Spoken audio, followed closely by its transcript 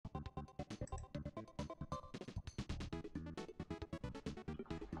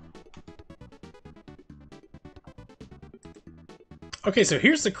Okay, so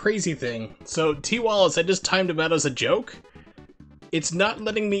here's the crazy thing. So T Wallace, I just timed him out as a joke. It's not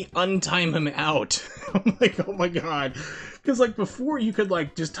letting me untime him out. I'm like, oh my god. Because like before you could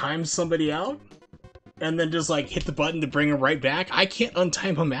like just time somebody out and then just like hit the button to bring him right back. I can't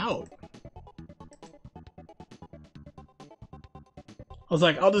untime him out. I was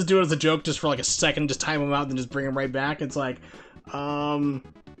like, I'll just do it as a joke just for like a second, just time him out, and then just bring him right back. It's like,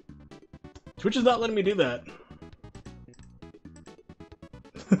 Twitch is not letting me do that.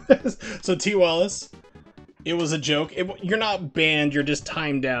 So T Wallace, it was a joke. You're not banned, you're just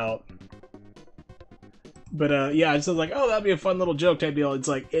timed out. But yeah, I just was like, oh, that'd be a fun little joke type deal. It's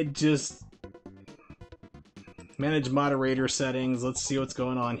like, it just... Manage moderator settings, let's see what's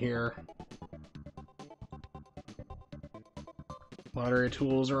going on here. Moderator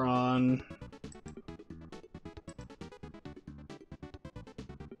tools are on.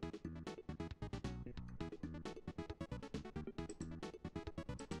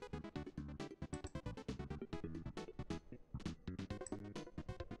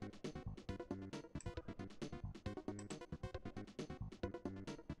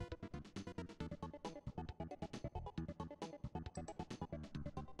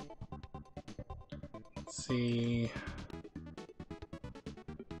 Let's see.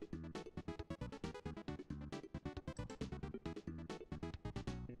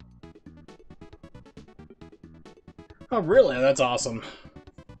 Oh, really? That's awesome.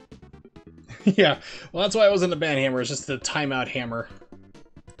 Yeah, well, that's why it wasn't a ban hammer, it's just the timeout hammer.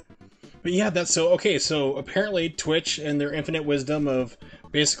 But yeah, that's so... Okay, so apparently Twitch, and their infinite wisdom of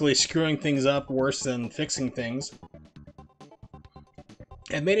basically screwing things up worse than fixing things,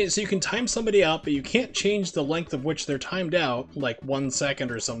 and made it so you can time somebody out, but you can't change the length of which they're timed out, like 1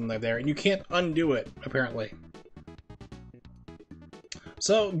 second or something like that, and you can't undo it, apparently.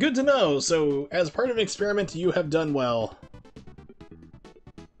 So, good to know. So, as part of an experiment, you have done well.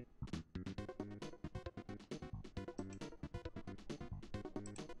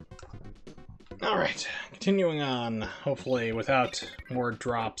 Alright, continuing on, hopefully without more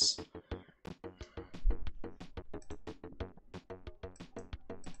drops.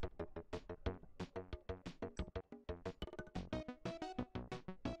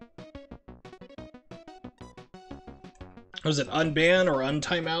 Was it unban or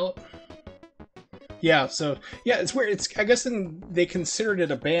untime out? Yeah, so, yeah, it's weird. I guess they considered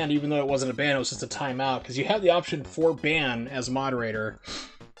it a ban, even though it wasn't a ban, it was just a timeout, because you have the option for ban as moderator.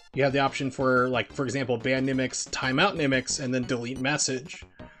 You have the option for, like, for example, ban Nimics, timeout Nimics, and then delete message.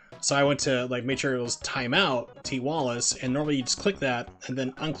 So I went to, like, make sure it was timeout, T Wallace, and normally you just click that, and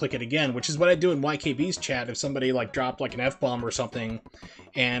then unclick it again, which is what I do in YKB's chat if somebody, like, dropped, like, an F-bomb or something,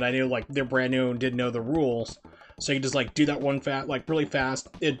 and I knew, like, they're brand new and didn't know the rules. So you can just, like, do that one really fast,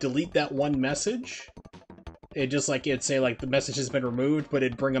 it'd delete that one message. It just, like, it'd say, like, the message has been removed, but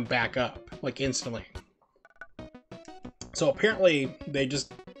it'd bring them back up, like, instantly. So apparently, they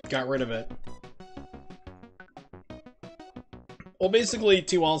just got rid of it. Well, basically,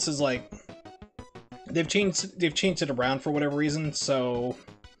 T Wallace is like, they've changed it around for whatever reason, so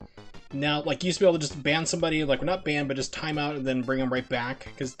now, like, you used to be able to just ban somebody, like, not ban, but just time out and then bring them right back,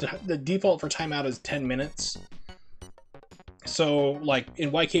 because the default for timeout is 10 minutes. So, like,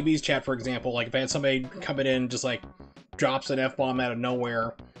 in YKB's chat, for example, like, if I had somebody coming in just, like, drops an F-bomb out of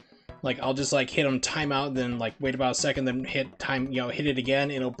nowhere, like, I'll just, like, hit them timeout, then, like, wait about a second, then hit hit it again,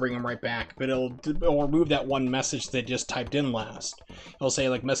 and it'll bring them right back. But it'll remove that one message they just typed in last. It'll say,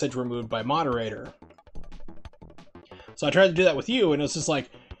 like, message removed by moderator. So I tried to do that with you, and it's just,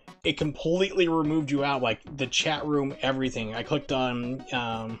 like, it completely removed you out, like, the chat room, everything. I clicked on,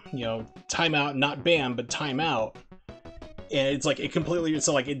 you know, timeout, not ban, but timeout. And it's like, it completely,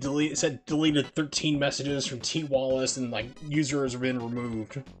 so like, it said deleted 13 messages from T Wallace, and like, users have been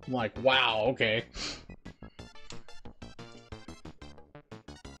removed. I'm like, wow, okay.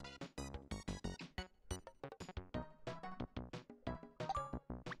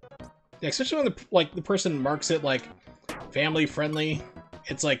 Yeah, especially when the person marks it like family friendly.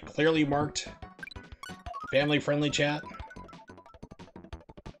 It's like clearly marked family friendly chat.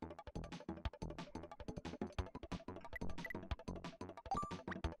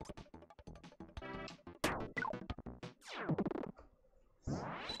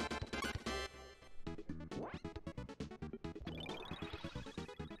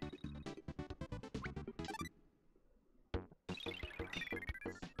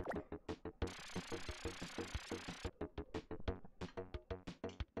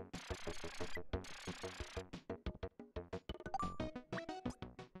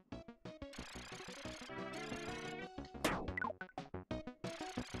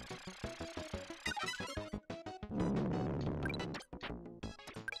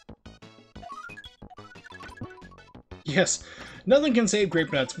 Yes, nothing can save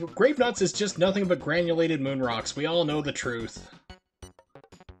Grape Nuts. Grape Nuts is just nothing but granulated moon rocks. We all know the truth.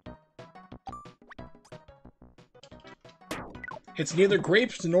 It's neither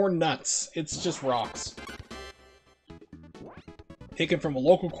grapes nor nuts. It's just rocks. Taken from a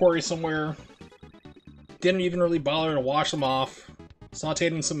local quarry somewhere. Didn't even really bother to wash them off.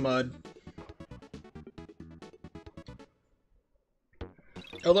 Sauteed in some mud.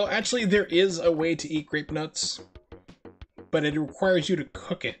 Although, actually, there is a way to eat grape nuts, but it requires you to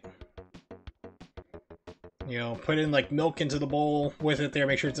cook it. You know, put in, like, milk into the bowl with it there,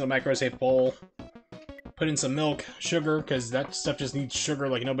 make sure it's in a microwave bowl. Put in some milk, sugar, because that stuff just needs sugar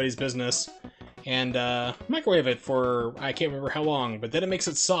like nobody's business. And, microwave it for, I can't remember how long, but then it makes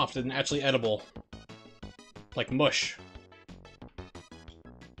it soft and actually edible. Like mush.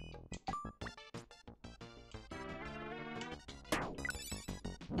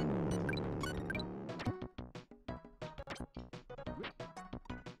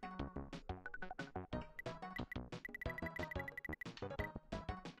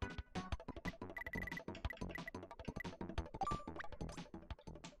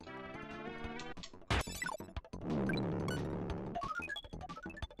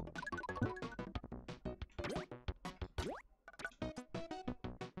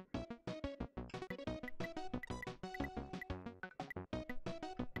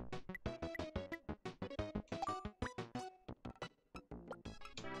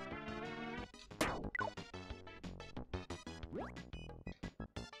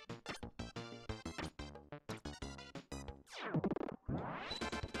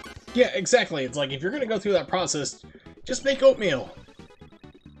 Yeah, exactly. It's like, if you're gonna go through that process, just make oatmeal.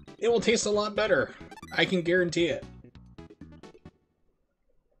 It will taste a lot better. I can guarantee it.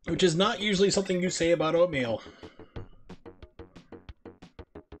 Which is not usually something you say about oatmeal.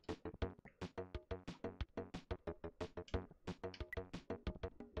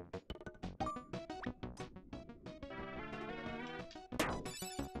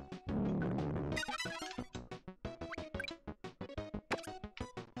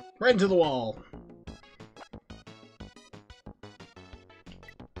 Right into the wall.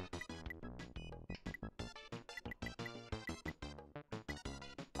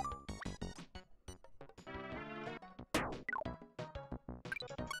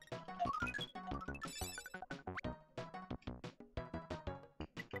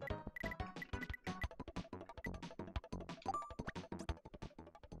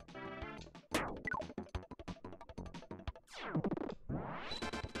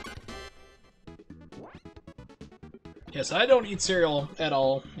 Yes, I don't eat cereal at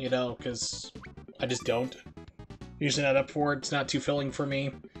all, you know, because I just don't. Usually not up for it, it's not too filling for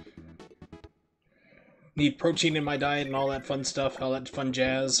me. Need protein in my diet and all that fun stuff, all that fun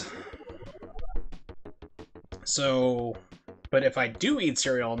jazz. So, but if I do eat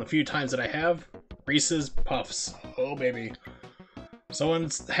cereal, and the few times that I have, Reese's Puffs. Oh, baby.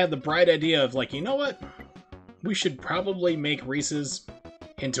 Someone's had the bright idea of, like, you know what? We should probably make Reese's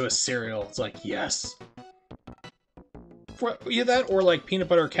into a cereal. It's like, yes. Either that or like peanut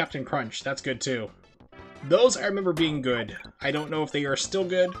butter Captain Crunch. That's good too. Those I remember being good. I don't know if they are still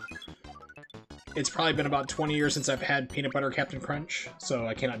good. It's probably been about 20 years since I've had peanut butter Captain Crunch, so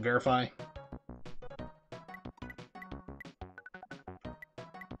I cannot verify.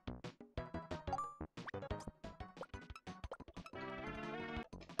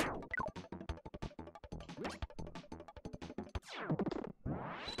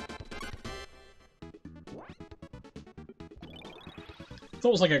 It's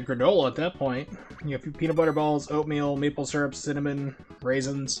almost like a granola at that point. You have peanut butter balls, oatmeal, maple syrup, cinnamon,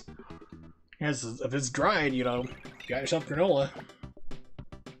 raisins. Yes, if it's dried, you know, you got yourself granola.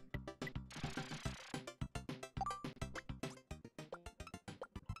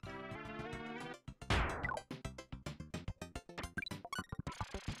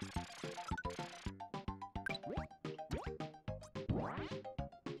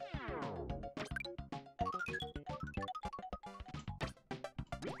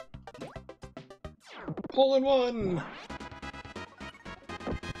 Hole in one!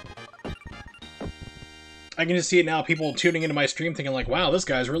 I can just see it now, people tuning into my stream thinking like, wow, this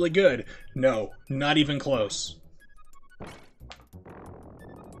guy's really good. No, not even close.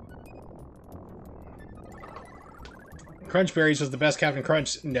 Crunch Berries was the best Captain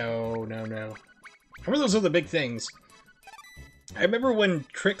Crunch. No, no, no. I remember those are the big things. I remember when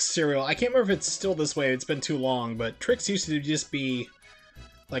Trix cereal, I can't remember if it's still this way, it's been too long, but Trix used to just be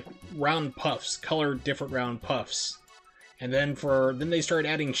like round puffs, colored different round puffs. And then they started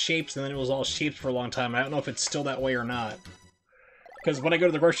adding shapes, and then it was all shapes for a long time. I don't know if it's still that way or not. Because when I go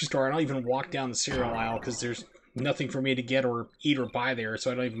to the grocery store, I don't even walk down the cereal aisle, because there's nothing for me to get or eat or buy there,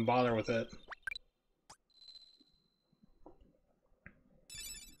 so I don't even bother with it.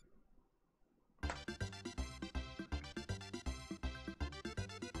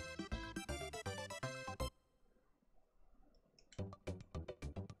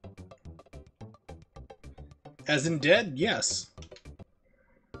 As in dead? Yes.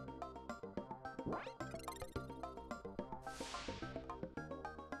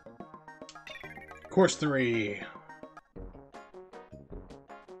 Course 3.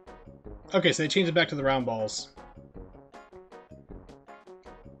 Okay, so they changed it back to the round balls.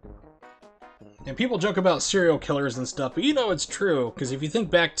 And people joke about serial killers and stuff, but you know it's true, because if you think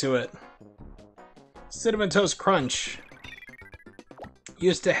back to it, Cinnamon Toast Crunch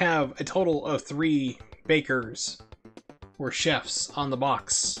used to have a total of 3 bakers or chefs on the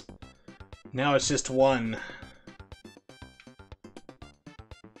box. Now it's just 1.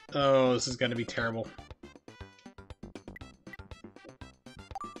 Oh, this is gonna be terrible.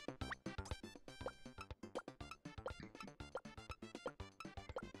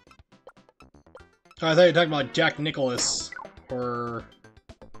 Oh, I thought you were talking about like Jack Nicklaus, or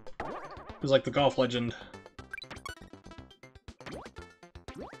who's like the golf legend.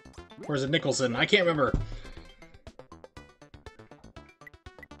 Or is it Nicholson? I can't remember.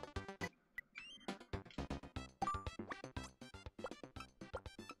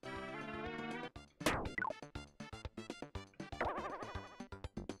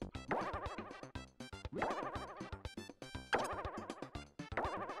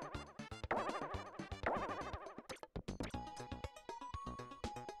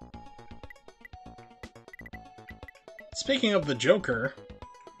 Speaking of the Joker,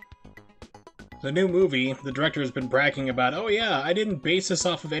 the new movie, the director has been bragging about, oh yeah, I didn't base this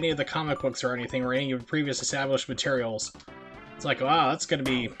off of any of the comic books or anything, or any of the previous established materials. It's like, wow, that's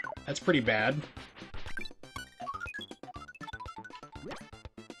pretty bad.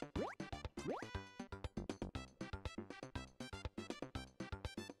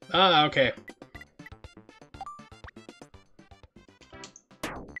 Ah, okay.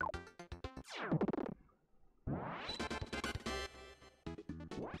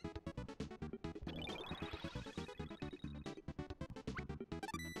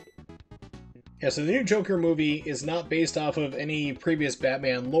 Yeah, so the new Joker movie is not based off of any previous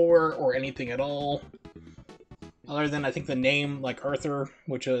Batman lore or anything at all. Other than, I think, the name, like Arthur,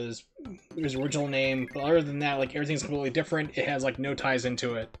 which is his original name. But other than that, like, everything's completely different. It has, like, no ties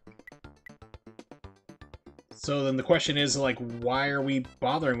into it. So then the question is, like, why are we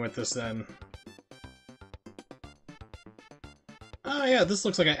bothering with this then? Oh yeah, this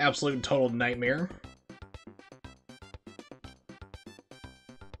looks like an absolute total nightmare.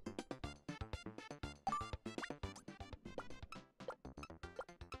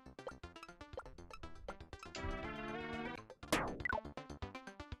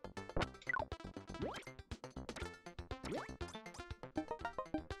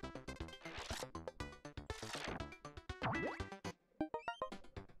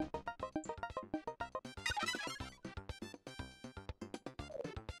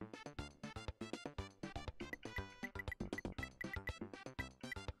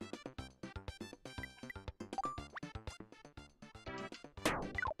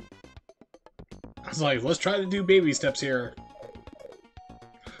 I was like, let's try to do baby steps here.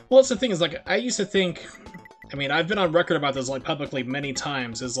 Well, that's the thing, is like, I used to think, I mean, I've been on record about this, like, publicly many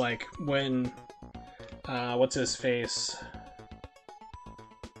times, is like, when, what's his face?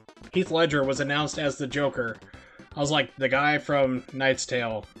 Heath Ledger was announced as the Joker. I was like, the guy from Knight's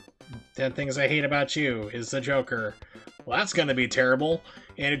Tale, 10 Things I Hate About You, is the Joker. Well, that's gonna be terrible.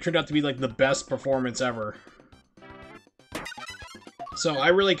 And it turned out to be, like, the best performance ever. So I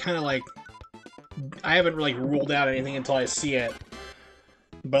really kind of, like, I haven't really ruled out anything until I see it.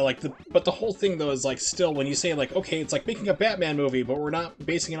 But like the whole thing though is like, still, when you say like, okay, it's like making a Batman movie, but we're not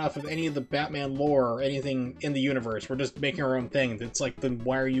basing it off of any of the Batman lore or anything in the universe. We're just making our own thing. It's like, then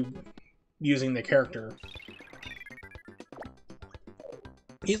why are you using the character?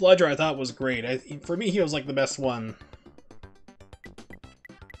 Heath Ledger I thought was great. For me, he was like the best one.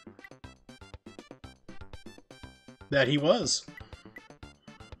 That he was.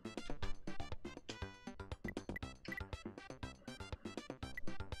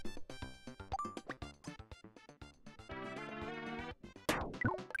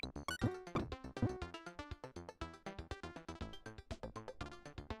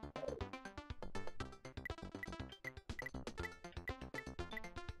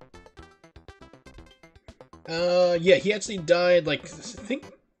 Yeah, he actually died, like, I think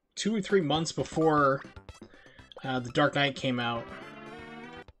 2 or 3 months before The Dark Knight came out.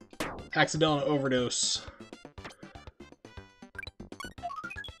 Accidental overdose.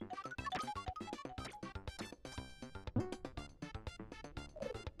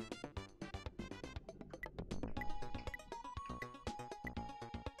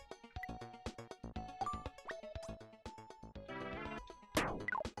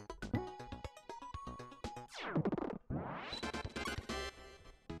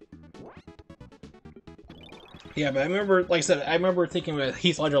 Yeah, but I remember, like I said, I remember thinking with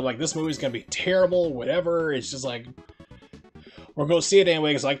Heath Ledger, like, this movie's gonna be terrible, whatever. It's just like, we're gonna see it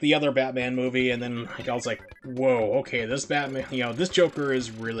anyway, it's like the other Batman movie, and then like, I was like, whoa, okay, this Batman, you know, this Joker is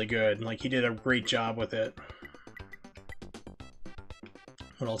really good. Like, he did a great job with it.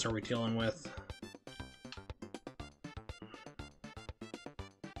 What else are we dealing with?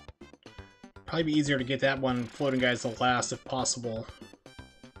 Probably be easier to get that one floating guys the last if possible.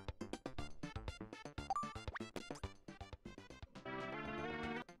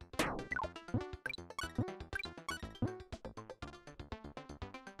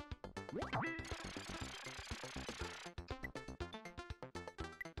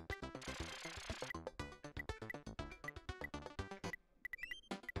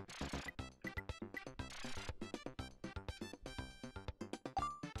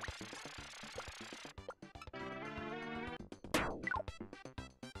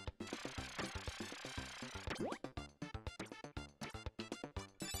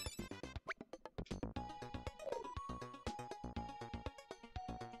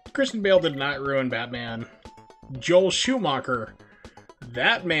 Christian Bale did not ruin Batman. Joel Schumacher.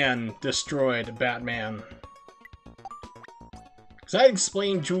 That man destroyed Batman. Because I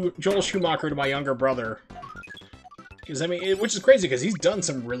explained Joel Schumacher to my younger brother. Because I mean, which is crazy because he's done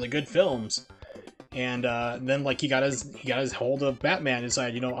some really good films, and then like he got his hold of Batman and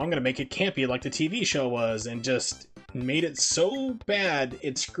decided, you know, I'm gonna make it campy like the TV show was, and just made it so bad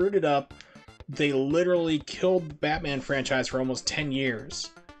it screwed it up. They literally killed the Batman franchise for almost 10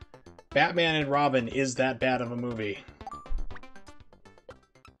 years. Batman and Robin is that bad of a movie.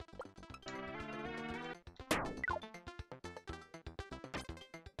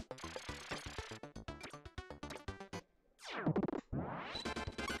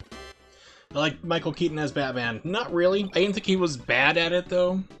 I like Michael Keaton as Batman. Not really. I didn't think he was bad at it,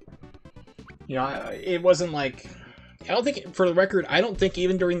 though. You know, it wasn't like... I don't think, for the record, I don't think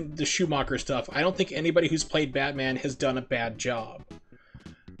even during the Schumacher stuff, I don't think anybody who's played Batman has done a bad job.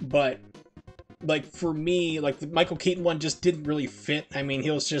 But, like, for me, like, the Michael Keaton one just didn't really fit. I mean,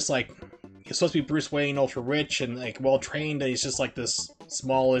 he was just, like, he's supposed to be Bruce Wayne, ultra-rich, and, like, well-trained, and he's just, like, this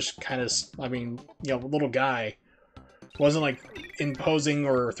smallish kind of, I mean, you know, little guy. Wasn't, like, imposing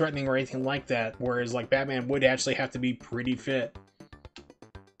or threatening or anything like that, whereas, like, Batman would actually have to be pretty fit.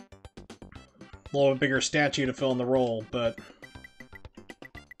 A little bigger statue to fill in the role, but...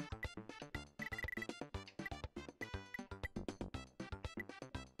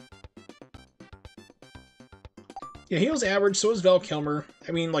 yeah, he was average, so was Val Kilmer.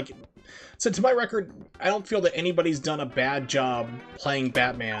 I mean, like, so to my record, I don't feel that anybody's done a bad job playing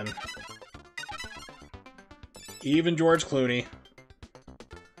Batman. Even George Clooney.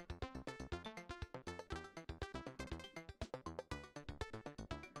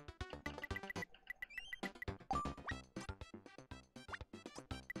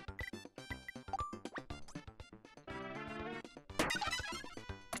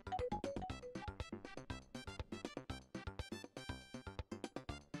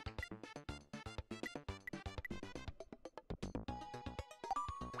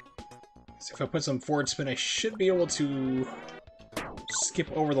 So if I put some forward spin, I should be able to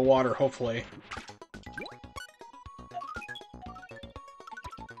skip over the water, hopefully.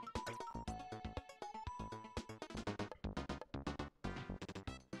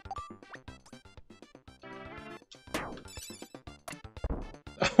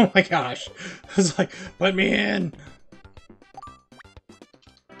 Oh my gosh. I was like, let me in!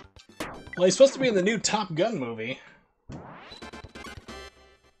 Well, he's supposed to be in the new Top Gun movie.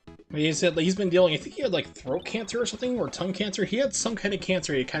 He said like, he's been dealing, I think he had like throat cancer or something, or tongue cancer. He had some kind of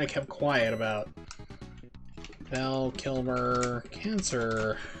cancer he kind of kept quiet about. Val Kilmer,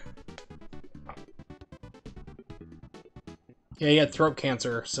 cancer. Yeah, he had throat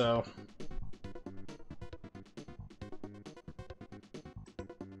cancer, so...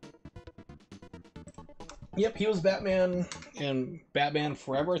 Yep, he was Batman in Batman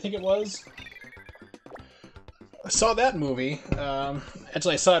Forever, I think it was. I saw that movie.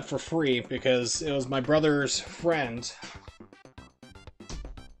 Actually, I saw it for free because it was my brother's friend.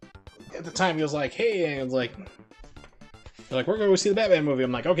 At the time, he was like, hey, and I was like, they're like, we're going to go see the Batman movie.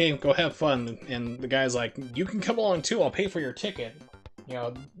 I'm like, okay, go have fun. And the guy's like, you can come along too, I'll pay for your ticket. You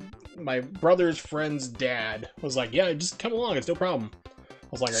know, my brother's friend's dad was like, yeah, just come along, it's no problem. I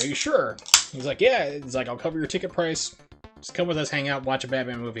was like, are you sure? He's like, yeah. He's like, I'll cover your ticket price. Just come with us, hang out, watch a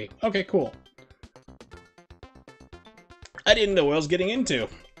Batman movie. Okay, cool. I didn't know what I was getting into.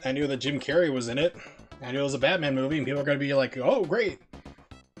 I knew that Jim Carrey was in it. I knew it was a Batman movie, and people were going to be like, oh, great.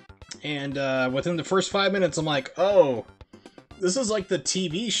 And within the first 5 minutes, I'm like, oh, this is like the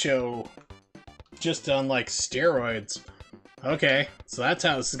TV show, just on like steroids. Okay, so that's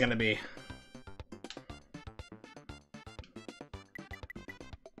how this is gonna be.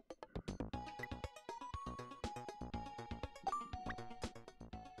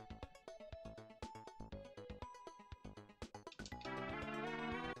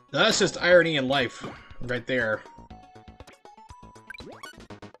 That's just irony in life, right there.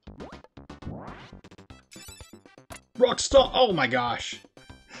 Rockstar! Oh my gosh!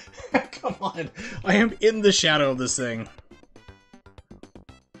 Come on, I am in the shadow of this thing.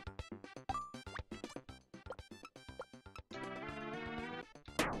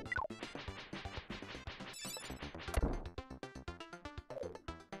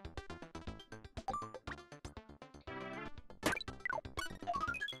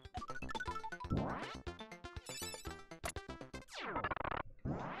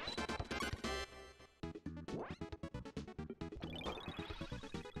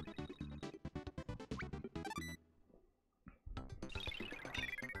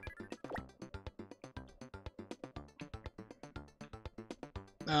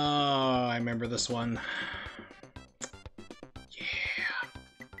 Oh, I remember this one. Yeah.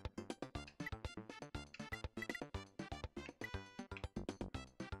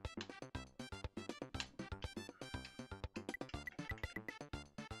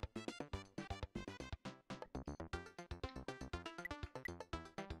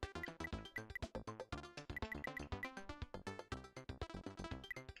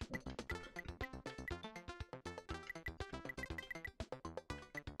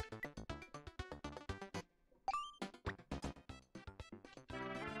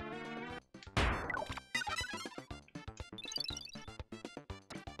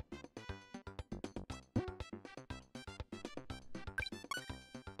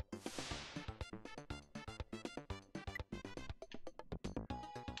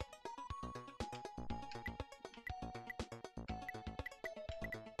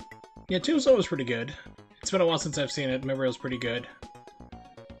 Yeah, Tombstone was pretty good. It's been a while since I've seen it. Remember, it was pretty good.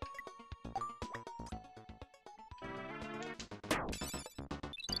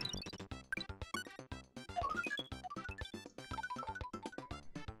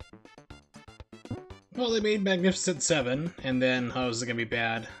 Well, they made Magnificent 7, and then how is it gonna be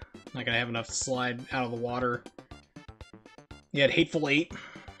bad? Not gonna have enough to slide out of the water. You had Hateful Eight.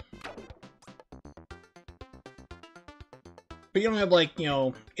 But you don't have, like, you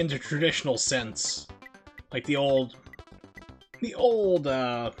know, in the traditional sense. Like the old,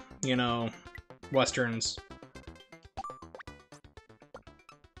 you know, westerns.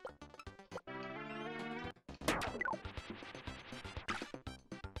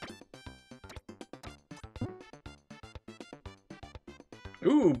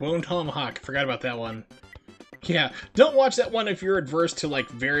 Ooh, Bone Tomahawk. Forgot about that one. Yeah, don't watch that one if you're adverse to, like,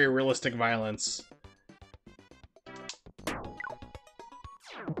 very realistic violence.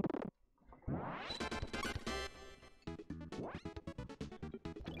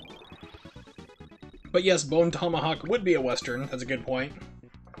 But yes, Bone Tomahawk would be a western. That's a good point.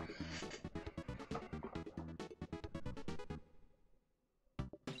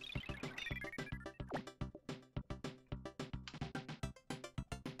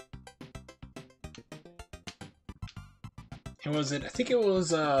 And was it? I think it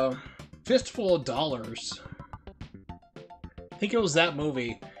was Fistful of Dollars. I think it was that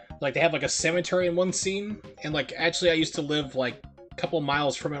movie. Like, they have like a cemetery in one scene, and like actually I used to live like a couple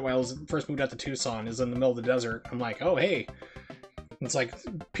miles from it when I was first moved out to Tucson. Is in the middle of the desert. I'm like, oh hey. It's like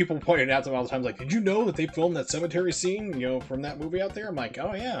people pointed out to me all the time, like, did you know that they filmed that cemetery scene, you know, from that movie out there? I'm like,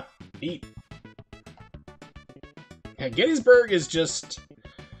 oh yeah, neat. Yeah, Gettysburg is just,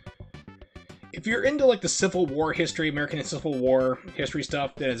 if you're into like the Civil War history, American Civil War history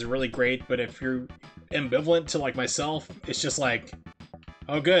stuff, then it's really great. But if you're ambivalent to like myself, it's just like,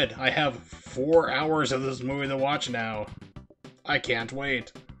 oh good, I have 4 hours of this movie to watch now. I can't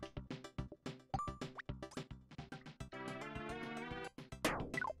wait.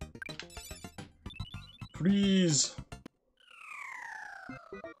 Freeze.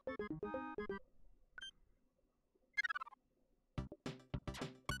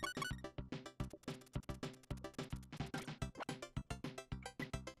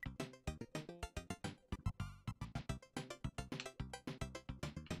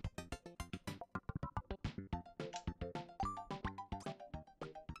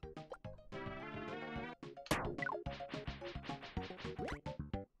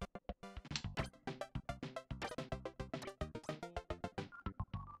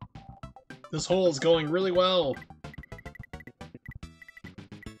 This hole is going really well.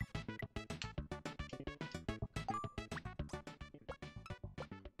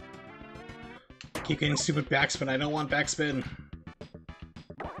 keep getting stupid backspin. I don't want backspin.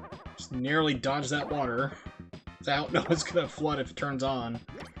 Just narrowly dodge that water. I don't know it's gonna flood if it turns on.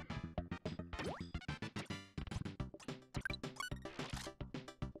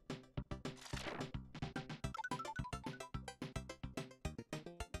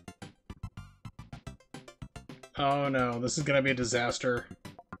 Oh no, this is gonna be a disaster.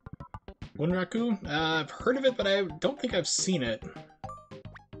 Bunraku? I've heard of it, but I don't think I've seen it.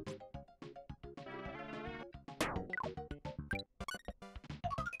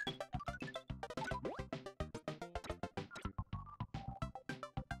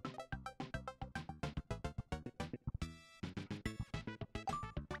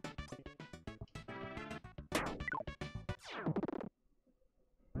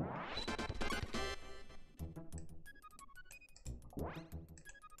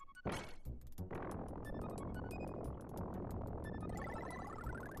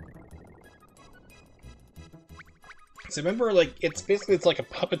 So remember, like, it's like a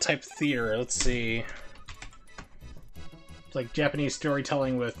puppet type theater. Let's see. It's like Japanese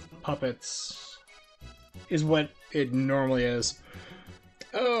storytelling with puppets is what it normally is.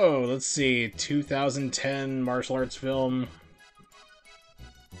 Oh, let's see. 2010 martial arts film.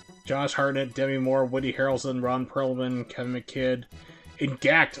 Josh Hartnett, Demi Moore, Woody Harrelson, Ron Perlman, Kevin McKidd. And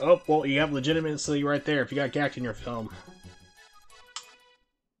Gacked. Oh, well, you have legitimacy right there if you got Gacked in your film.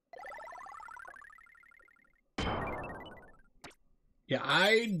 Yeah,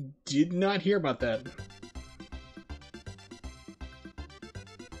 I did not hear about that.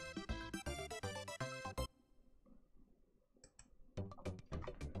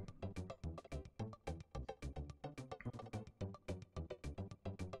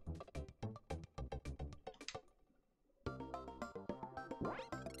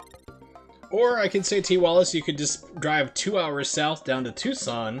 Or I could say T. Wallace, you could just drive 2 hours south down to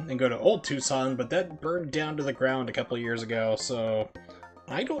Tucson and go to Old Tucson, but that burned down to the ground a couple of years ago, so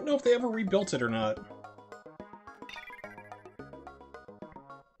I don't know if they ever rebuilt it or not.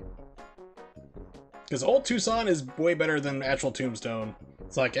 Because Old Tucson is way better than actual Tombstone.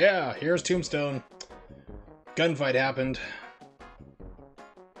 It's like, yeah, here's Tombstone. Gunfight happened.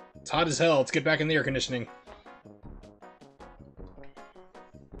 It's hot as hell. Let's get back in the air conditioning.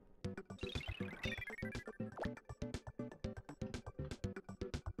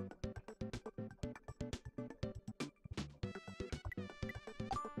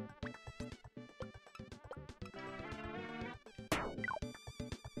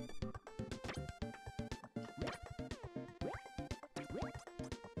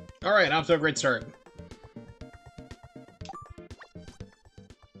 Alright, off to a great start.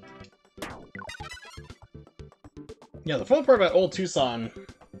 Yeah, the fun part about Old Tucson,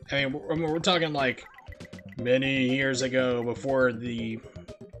 I mean, we're talking like many years ago before the...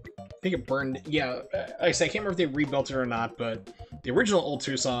 I think it burned... Yeah, like I say, I can't remember if they rebuilt it or not, but the original Old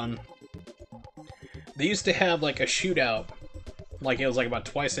Tucson, they used to have like a shootout. Like, it was like about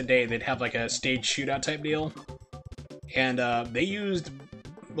twice a day, they'd have like a stage shootout type deal. And they used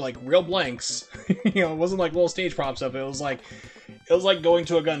like real blanks. You know, it wasn't like little stage prop stuff. It was like going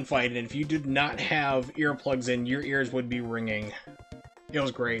to a gunfight, and if you did not have earplugs in, your ears would be ringing. It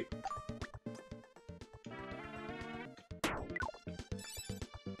was great.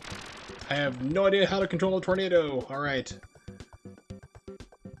 I have no idea how to control a tornado. Alright.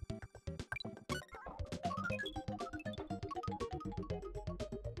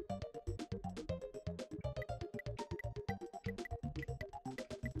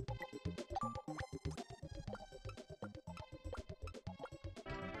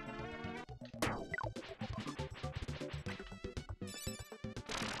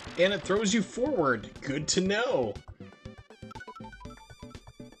 And it throws you forward. Good to know.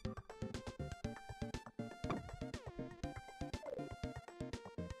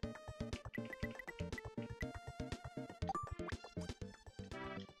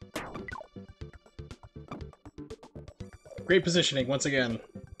 Great positioning once again.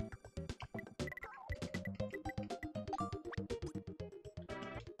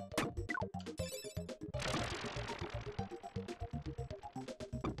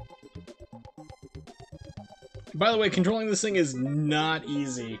 By the way, controlling this thing is not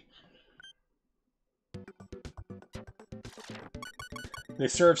easy. They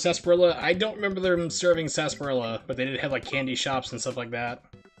serve sarsaparilla. I don't remember them serving sarsaparilla, but they did have like candy shops and stuff like that.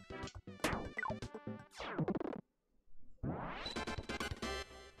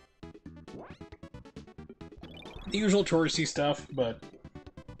 The usual touristy stuff, but...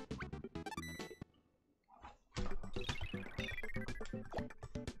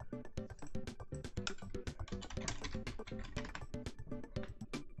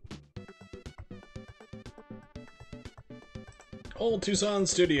 Old Tucson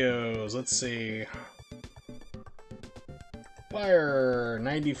Studios. Let's see. Fire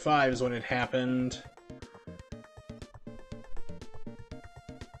 95 is when it happened.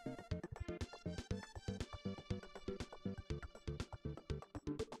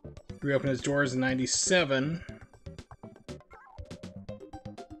 Reopened its doors in 97.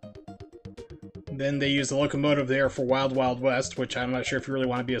 Then they used the locomotive there for Wild Wild West, which I'm not sure if you really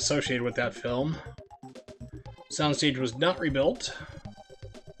want to be associated with that film. Soundstage was not rebuilt.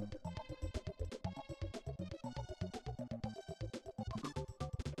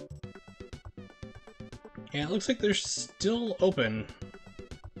 And it looks like they're still open.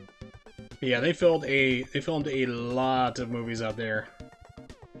 But yeah, they filmed a lot of movies out there.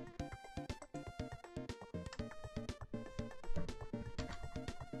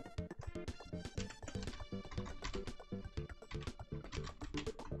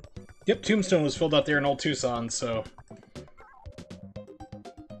 Yep, Tombstone was filmed out there in Old Tucson, so...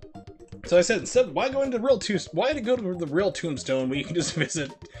 So I said, instead, why go into why to go to the real Tombstone when you can just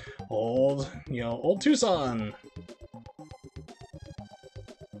visit old Tucson?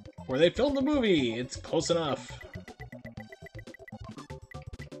 Where they filmed the movie, it's close enough.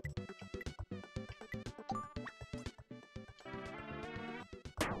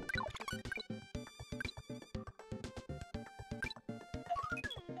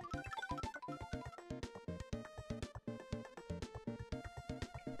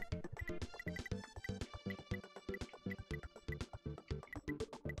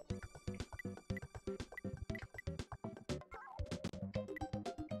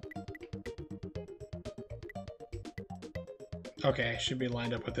 Okay, should be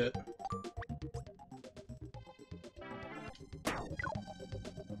lined up with it.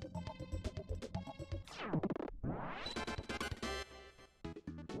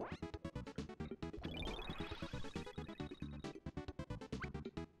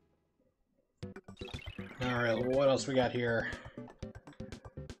 Alright, well, what else we got here?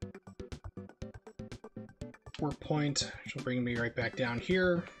 Work point, which will bring me right back down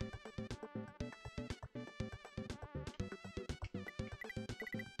here.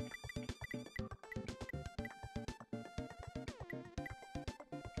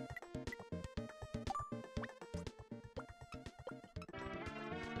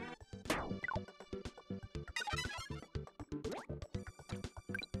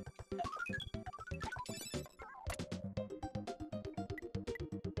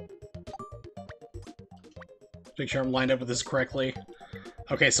 Make sure I'm lined up with this correctly.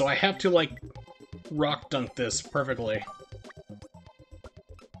 Okay, so I have to, like, rock dunk this perfectly.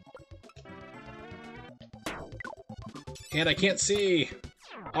 And I can't see!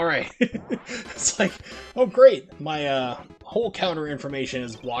 Alright. It's like, oh great! My, whole counter information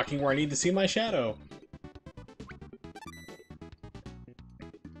is blocking where I need to see my shadow.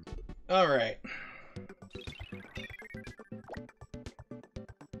 Alright.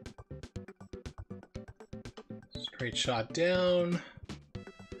 Straight shot down.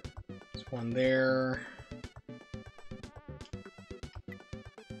 There's one there.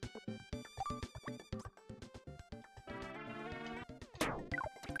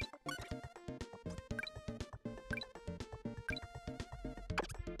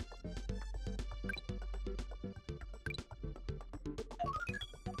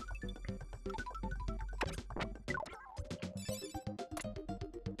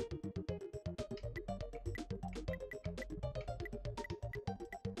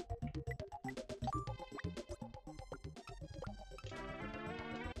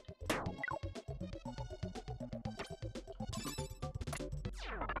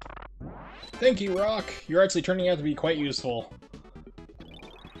 Thank you, Rock! You're actually turning out to be quite useful.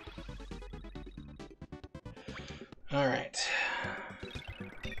 Alright.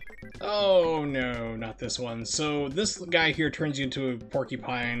 Oh no, not this one. So this guy here turns you into a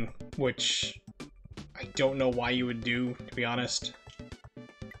porcupine, which I don't know why you would do, to be honest.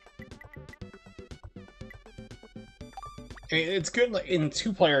 I mean, it's good in a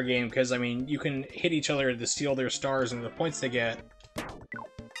two-player game, because, I mean, you can hit each other to steal their stars and the points they get.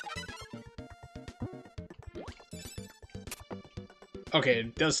 Okay,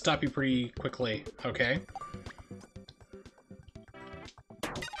 it does stop you pretty quickly. Okay.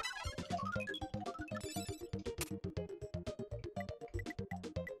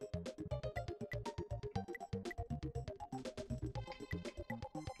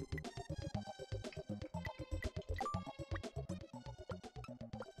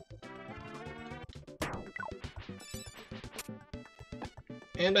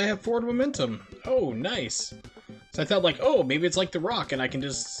 And I have forward momentum. Oh, nice. So I thought, like, oh, maybe it's like The Rock, and I can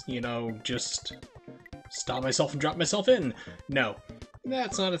just, you know, just Stop myself and drop myself in. No,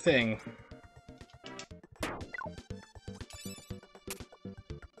 that's not a thing.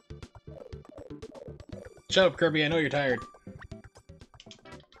 Shut up, Kirby, I know you're tired.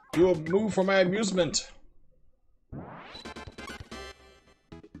 Do a move for my amusement.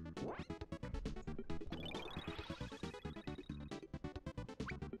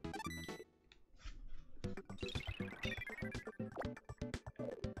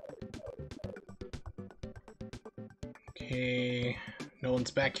 Okay, no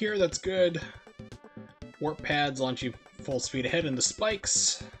one's back here, that's good. Warp pads launch you full speed ahead into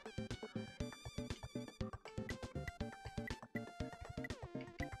spikes.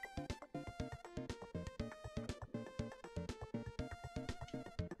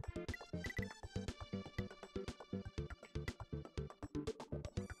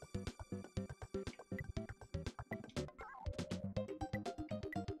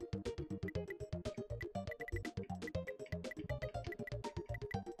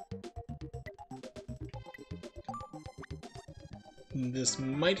 This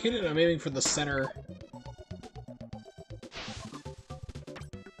might hit it. I'm aiming for the center.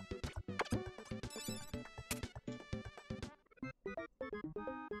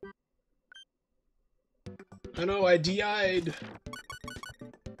 Oh no, I DI'd.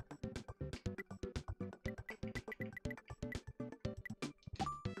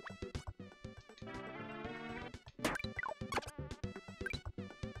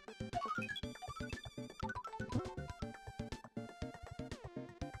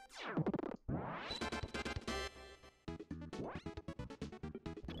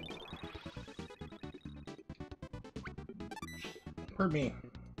 Pardon me.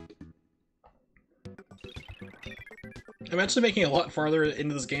 I'm actually making a lot farther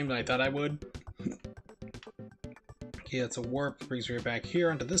into this game than I thought I would. Okay, that's a warp. Brings me right back here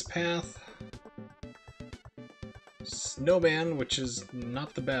onto this path. Snowman, which is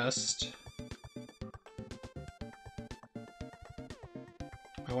not the best.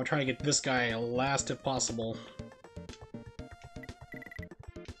 I want to try to get this guy last if possible.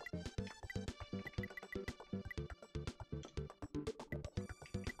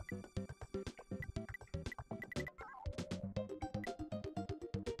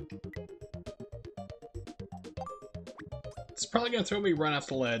 It's probably going to throw me right off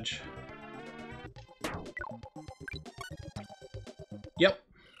the ledge. Yep.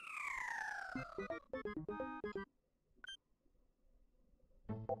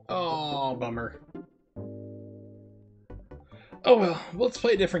 Oh, bummer. Oh well, let's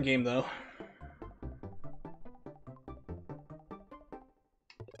play a different game though.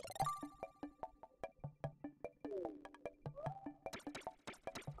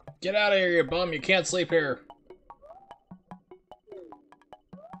 Get out of here, you bum, you can't sleep here.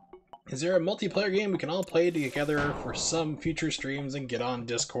 Is there a multiplayer game we can all play together for some future streams and get on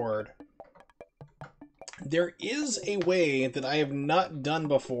Discord? There is a way that I have not done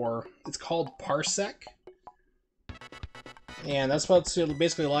before. It's called Parsec. And that's supposed to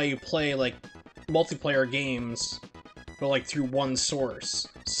basically allow you to play, like, multiplayer games, but, like, through one source.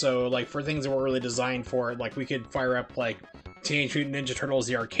 So, like, for things that weren't really designed for it, like, we could fire up, like, Teenage Mutant Ninja Turtles,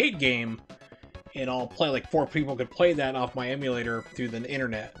 the arcade game, and I'll play, like, 4 people could play that off my emulator through the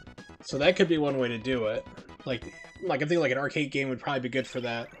internet. So that could be one way to do it. Like I think like an arcade game would probably be good for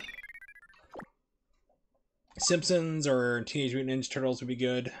that. Simpsons or Teenage Mutant Ninja Turtles would be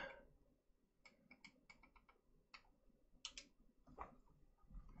good.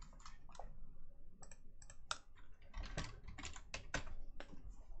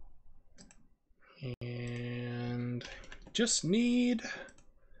 And just need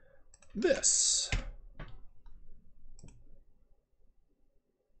this.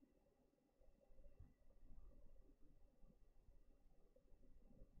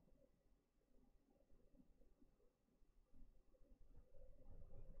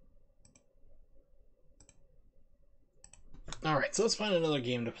 Alright, so let's find another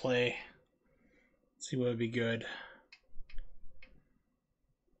game to play. Let's see what would be good.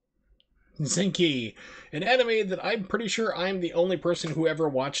 Zenki, an anime that I'm pretty sure I'm the only person who ever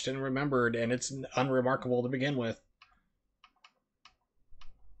watched and remembered, and it's unremarkable to begin with.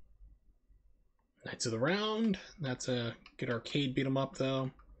 Knights of the Round. That's a good arcade beat 'em up,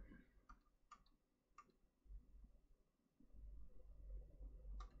 though.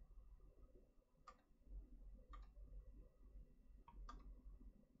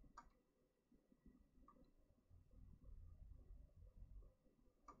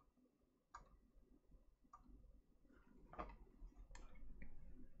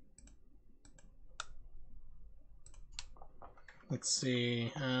 Let's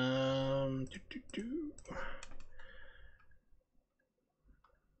see.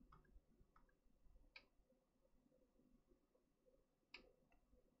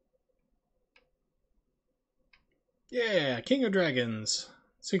 Yeah, King of Dragons.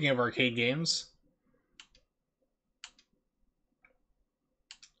 Speaking of arcade games.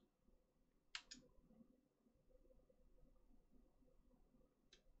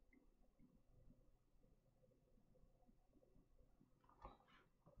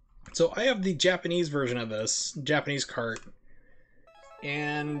 So I have the Japanese version of this, Japanese cart,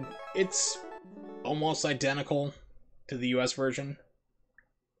 and it's almost identical to the US version.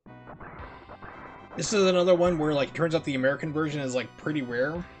 This is another one where, like, it turns out the American version is, like, pretty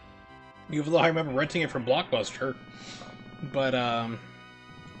rare. Even though I remember renting it from Blockbuster. But,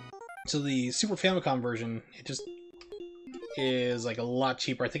 so the Super Famicom version, it just is, like, a lot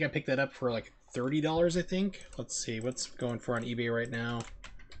cheaper. I think I picked that up for, like, $30, I think. Let's see, what's going for on eBay right now?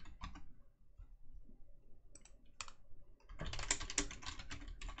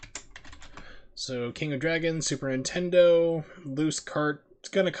 So, King of Dragons, Super Nintendo, loose cart. It's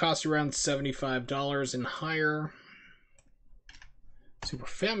going to cost around $75 and higher. Super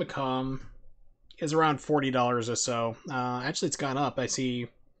Famicom is around $40 or so. Actually, it's gone up. I see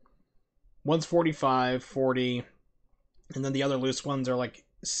one's $45, $40, and then the other loose ones are like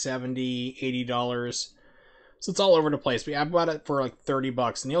 $70, $80. So it's all over the place. But I bought it for like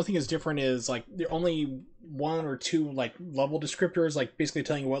 $30. And the only thing that's different is like the only one or two like level descriptors, like basically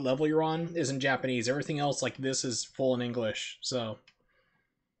telling you what level you're on, is in Japanese. Everything else like this is full in English. So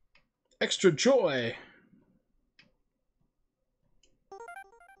extra joy.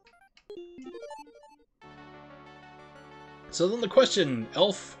 So then the question: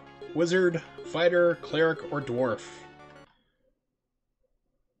 elf, wizard, fighter, cleric, or dwarf?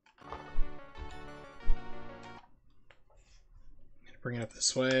 Bring it up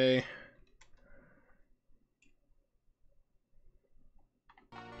this way.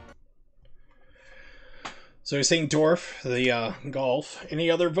 So you're saying dwarf, the golf. Any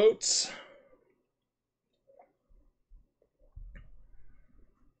other votes?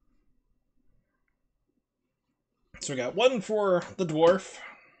 So we got one for the dwarf.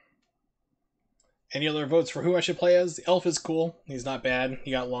 Any other votes for who I should play as? The elf is cool. He's not bad.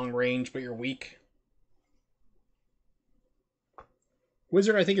 You got long range, but you're weak.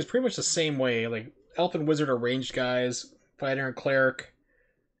 Wizard, I think, is pretty much the same way. Like, elf and wizard are ranged guys. Fighter and cleric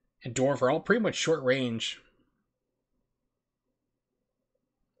and dwarf are all pretty much short range.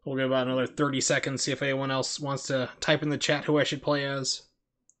 We'll give about another 30 seconds, see if anyone else wants to type in the chat who I should play as.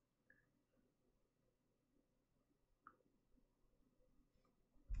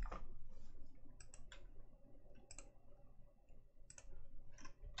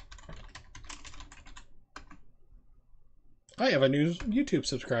 I have a new YouTube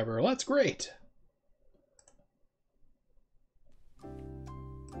subscriber. Well, that's great.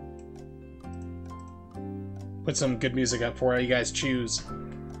 Put some good music up for you guys choose.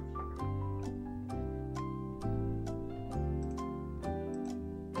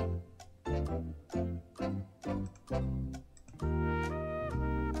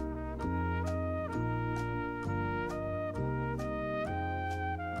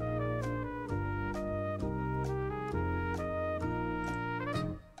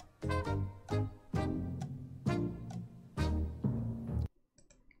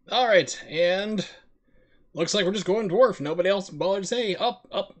 Alright, and looks like we're just going dwarf. Nobody else bothered to say up.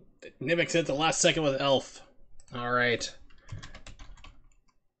 Nimics at the last second with elf. Alright.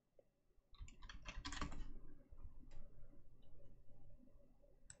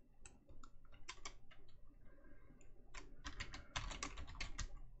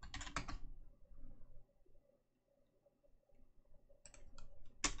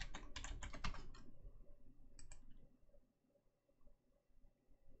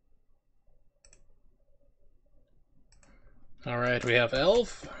 Alright, we have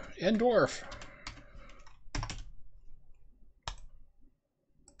elf and dwarf.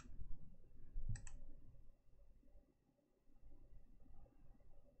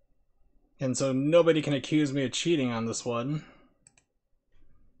 And so nobody can accuse me of cheating on this one.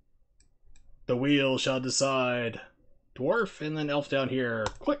 The wheel shall decide. Dwarf and then elf down here.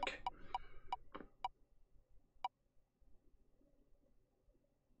 Click.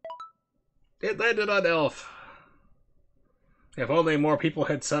 It landed on elf. If only more people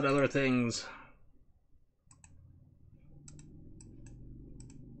had said other things.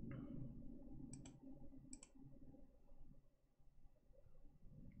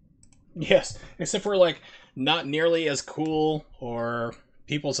 Yes, except for like not nearly as cool or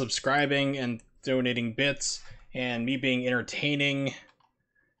people subscribing and donating bits and me being entertaining.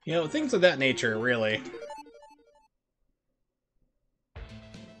 You know, things of that nature, really.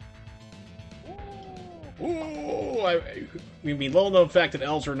 Ooh, I mean, little known fact that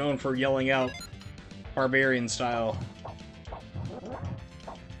elves are known for yelling out barbarian style.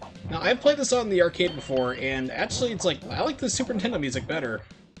 Now, I've played this on the arcade before, and actually, it's like, I like the Super Nintendo music better.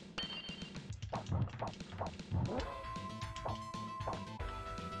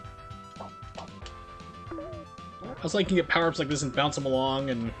 I was like, you can get power-ups like this and bounce them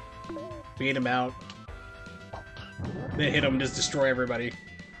along and bait them out. Then hit them and just destroy everybody.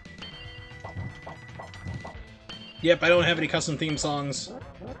 Yep, I don't have any custom theme songs.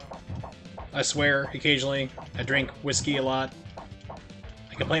 I swear, occasionally. I drink whiskey a lot.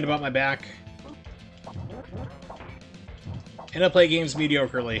 I complain about my back. And I play games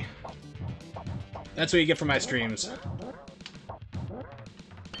mediocrely. That's what you get from my streams.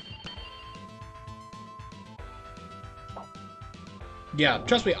 Yeah,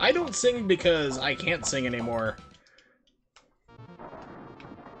 trust me, I don't sing because I can't sing anymore.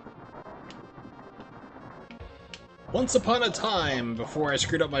 Once upon a time, before I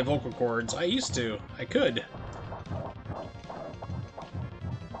screwed up my vocal cords, I used to. I could.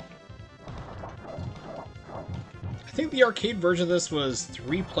 I think the arcade version of this was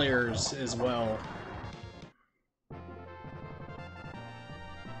 3 players as well.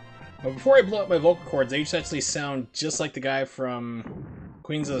 But before I blow up my vocal cords, they used to actually sound just like the guy from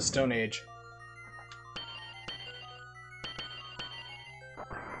Queens of the Stone Age.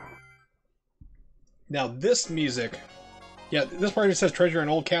 Now this music, yeah, this part just says treasure in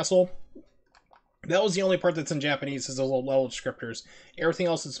old castle. That was the only part that's in Japanese, is those little level descriptors. Everything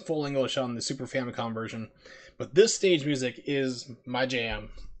else is full English on the Super Famicom version. But this stage music is my jam.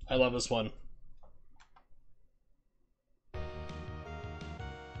 I love this one.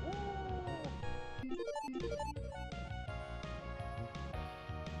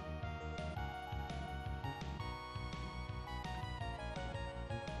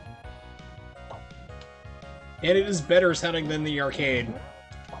 And it is better sounding than the arcade.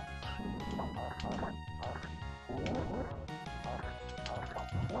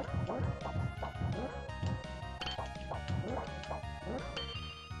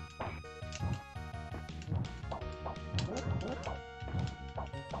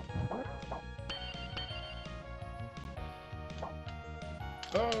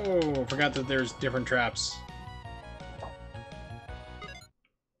 Oh, forgot that there's different traps.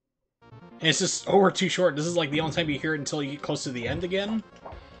 And it's just, oh, we're too short. This is like the only time you hear it until you get close to the end again.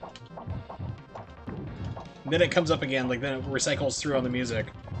 And then it comes up again, like then it recycles through on the music.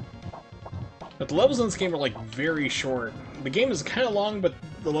 But the levels in this game are like very short. The game is kind of long, but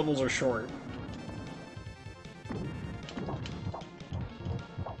the levels are short.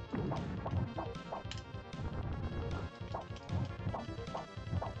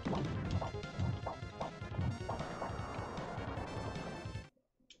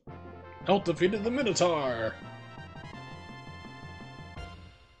 Help defeated the Minotaur!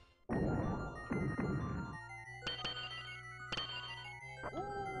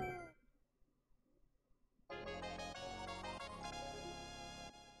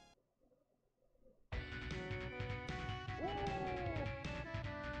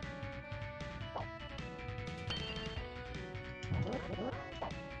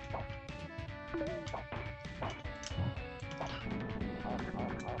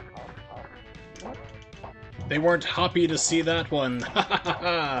 They weren't happy to see that one.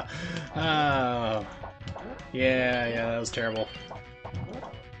 Oh. Yeah, that was terrible.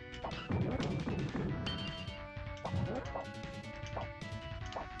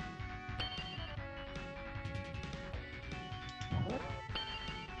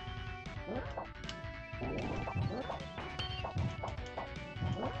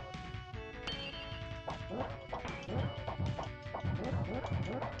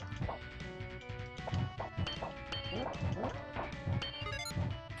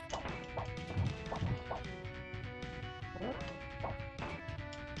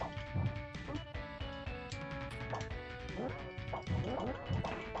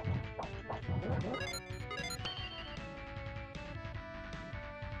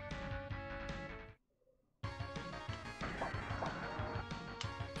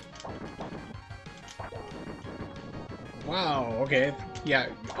 Wow, okay. Yeah,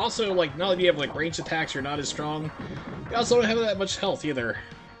 also, like, now that you have, like, ranged attacks, you're not as strong. You also don't have that much health, either.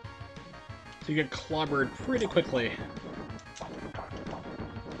 So you get clobbered pretty quickly.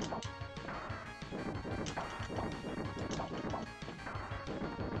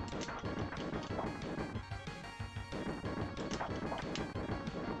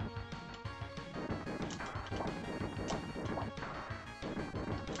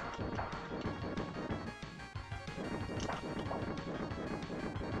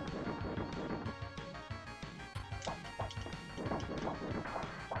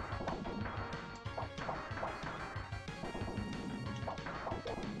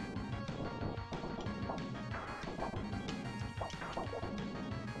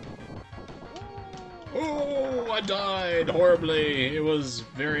 Oh, I died horribly. It was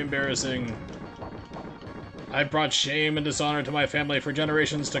very embarrassing. I brought shame and dishonor to my family for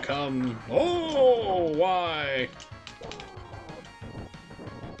generations to come. Oh, why?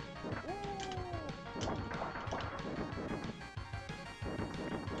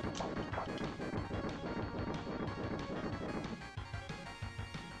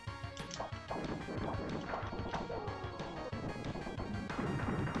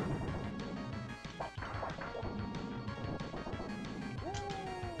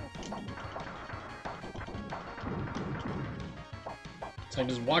 So I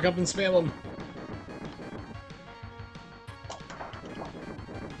just walk up and spam them.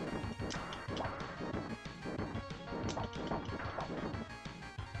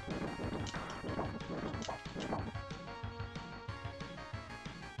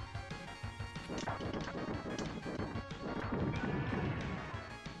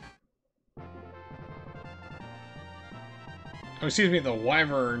 Oh, excuse me, the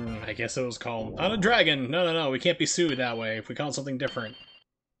wyvern, I guess it was called. Not a dragon! No, no, no, we can't be sued that way if we call it something different.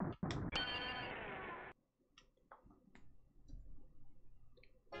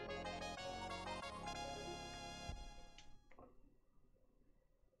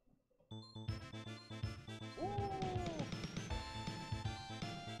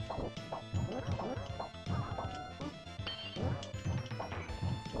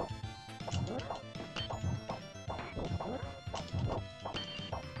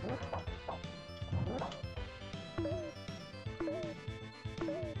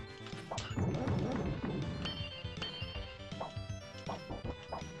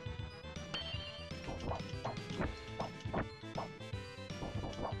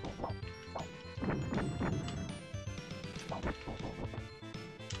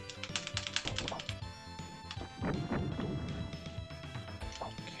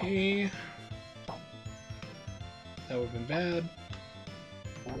 Okay. That would have been bad.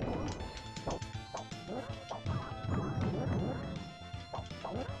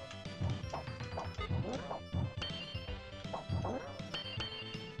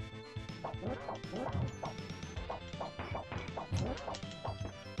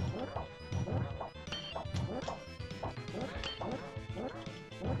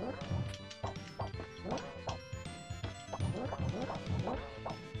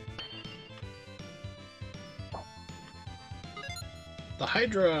 The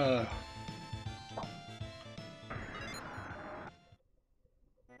Hydra!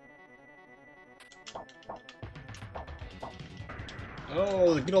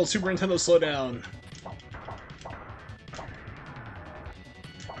 Oh, the good old Super Nintendo slowdown.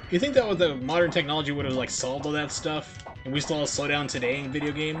 You think that with the modern technology would have like solved all that stuff, and we still have slowdown today in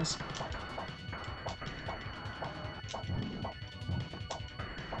video games?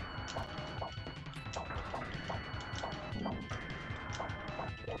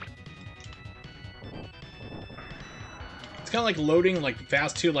 Kind of like loading like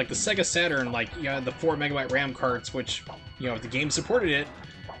fast too, like the Sega Saturn, like you had the 4 MB RAM carts, which, you know, if the game supported it,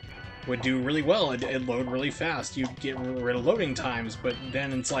 would do really well. It'd load really fast. You'd get rid of loading times, but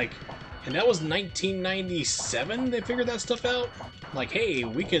then it's like, and that was 1997 they figured that stuff out? Like, hey,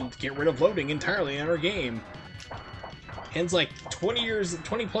 we could get rid of loading entirely in our game. And it's like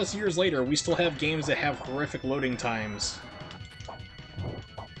 20 plus years later, we still have games that have horrific loading times.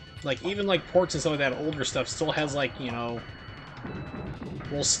 Like, even like ports and some of that older stuff still has like, you know,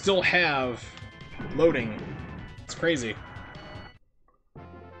 will still have loading. It's crazy.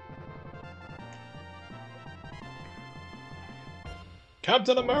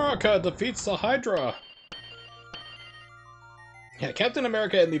 Captain America defeats the Hydra! Yeah, Captain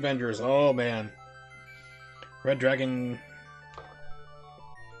America and the Avengers. Oh, man. Red Dragon...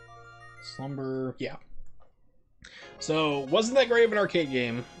 Slumber... Yeah. So, wasn't that great of an arcade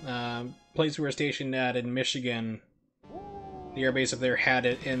game. Place we were stationed at in Michigan, the airbase up there had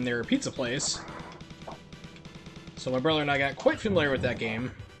it in their pizza place. So my brother and I got quite familiar with that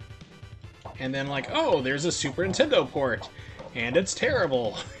game. And then like, oh, there's a Super Nintendo port, and it's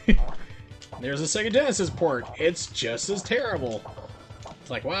terrible. There's a Sega Genesis port, it's just as terrible. It's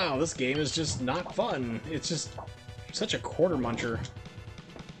like, wow, this game is just not fun. It's just such a quarter muncher.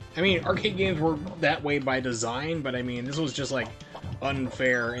 I mean, arcade games were that way by design, but I mean, this was just like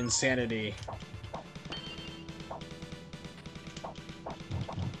unfair insanity.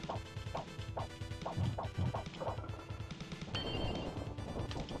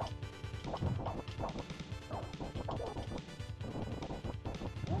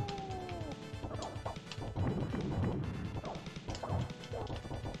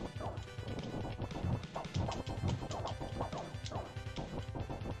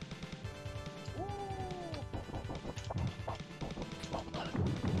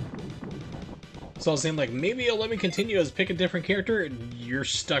 So I was saying, like, maybe it'll let me continue as pick a different character, and you're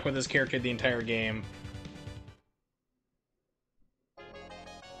stuck with this character the entire game.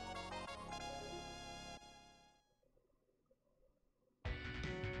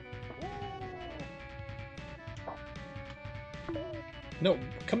 No,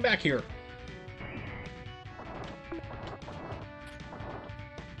 come back here.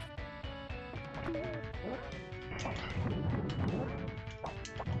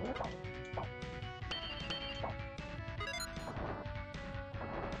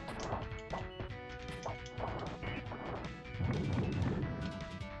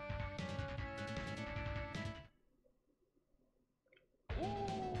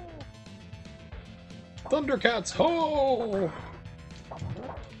 Thundercats, ho!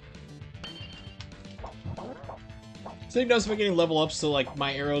 So you notice if I'm getting level ups, so like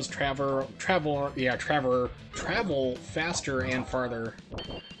my arrows travel faster and farther.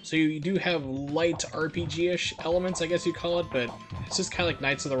 So you do have light RPG-ish elements, I guess you'd call it, but it's just kind of like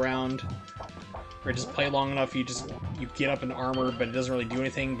Knights of the Round, where just play long enough, you get up in armor, but it doesn't really do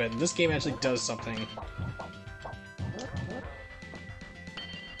anything. But this game actually does something.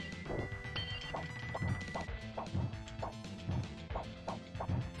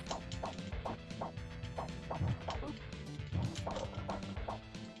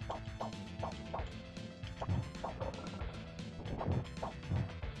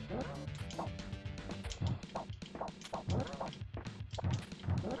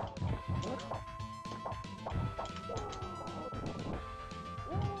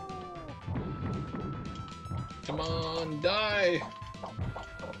 Come on, die!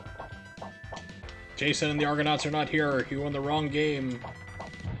 Jason and the Argonauts are not here. You won the wrong game.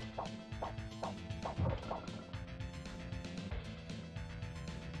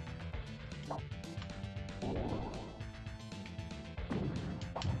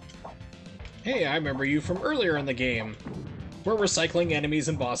 Hey, I remember you from earlier in the game. We're recycling enemies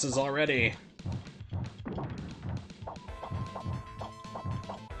and bosses already.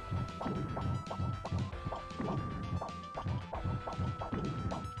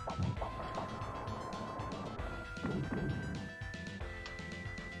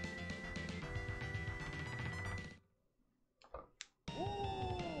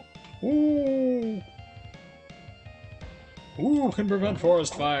 Ooh! Ooh, can prevent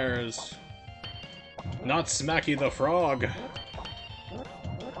forest fires. Not Smacky the Frog.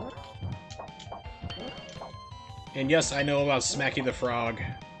 And yes, I know about Smacky the Frog.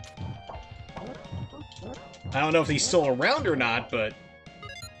 I don't know if he's still around or not, but...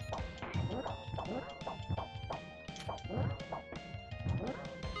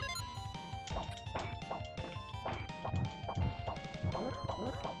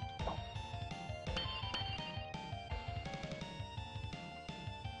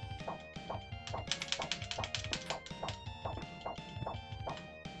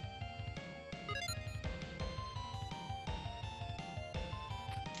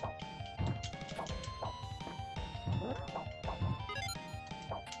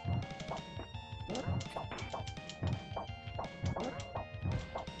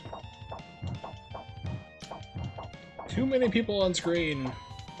 Too many people on screen.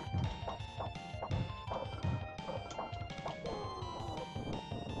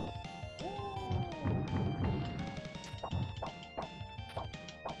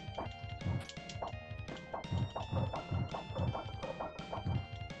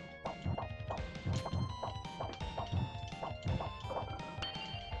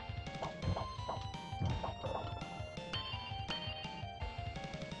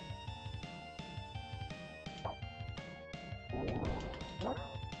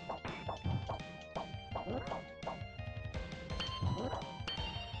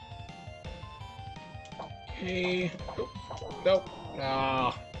 Okay. Nope.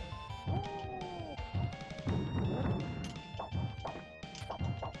 Ah.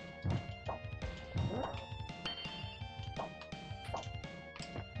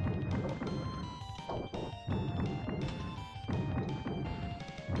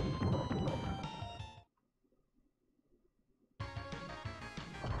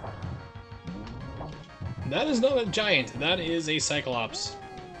 That is not a giant, that is a Cyclops.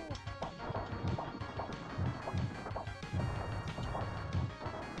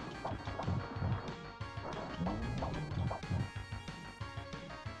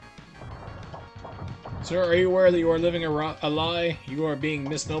 Sir, are you aware that you are living a lie? You are being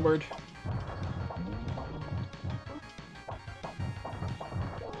misnomered.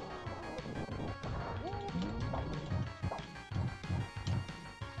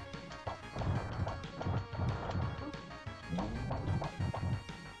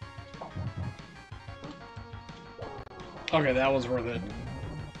 Okay, that was worth it.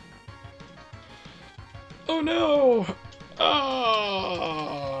 Oh no!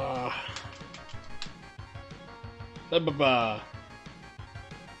 Ah! Ba-ba-ba.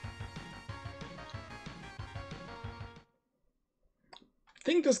 I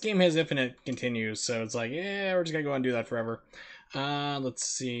think this game has infinite continues, so it's like, yeah, we're just gonna go and do that forever. Let's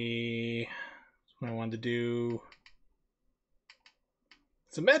see what I wanted to do.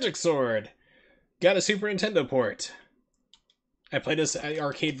 It's a magic sword. Got a Super Nintendo port. I played this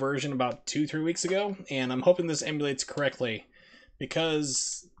arcade version about 2-3 weeks ago, and I'm hoping this emulates correctly,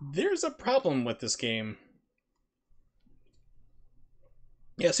 because there's a problem with this game.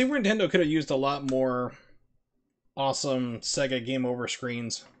 Yeah, Super Nintendo could have used a lot more awesome Sega Game Over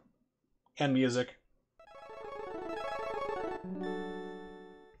screens and music.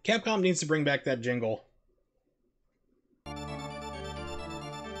 Capcom needs to bring back that jingle.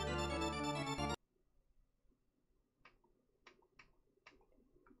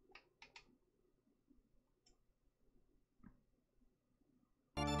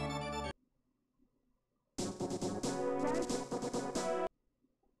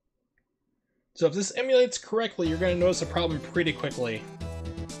 So if this emulates correctly, you're going to notice a problem pretty quickly.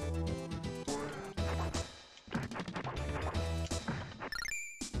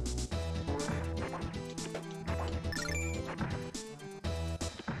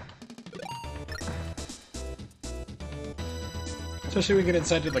 Especially when we get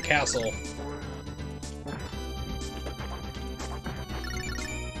inside to the castle.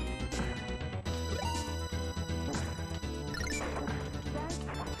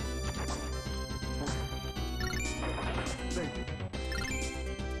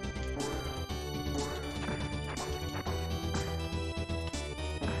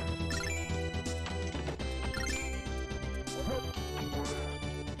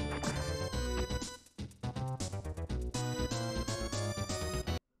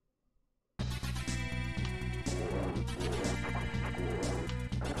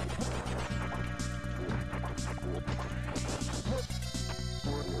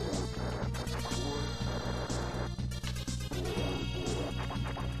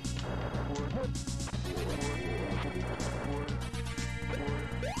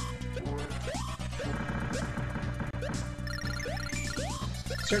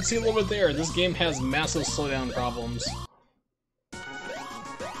 Start seeing a little bit there. This game has massive slowdown problems.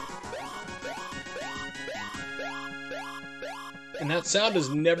 And that sound is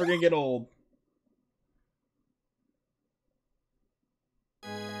never gonna get old.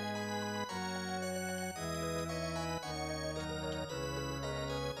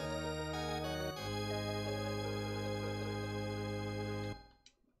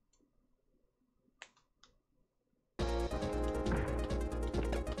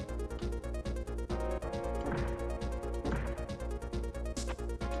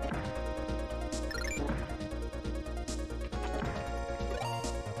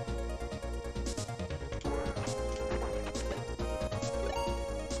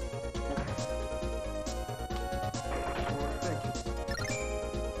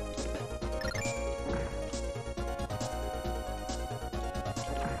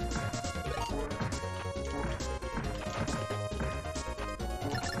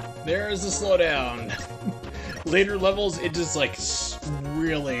 There's the slowdown. Later levels, it just like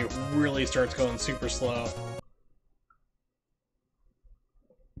really starts going super slow.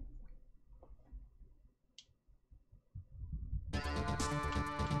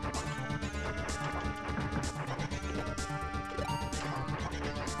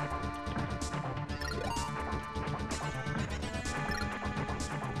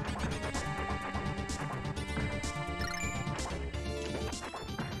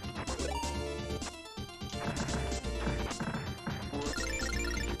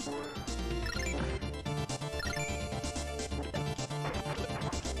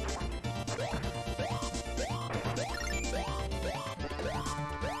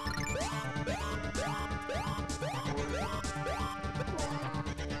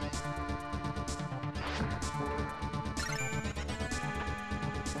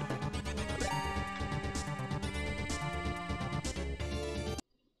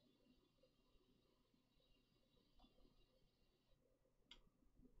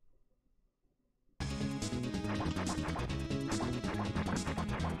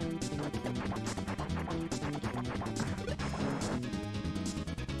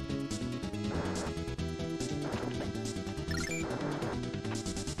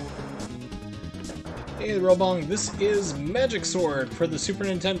 Hey Robong, this is Magic Sword for the Super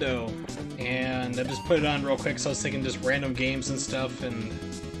Nintendo, and I just put it on real quick so I was thinking just random games and stuff, and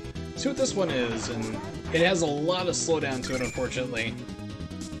See what this one is, and it has a lot of slowdown to it, unfortunately.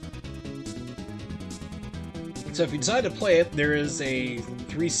 So if you decide to play it, there is a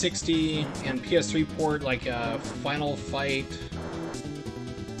 360 and PS3 port, like a Final Fight.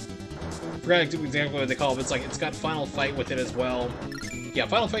 I forgot exactly what they call it, but it's got Final Fight with it as well. Yeah,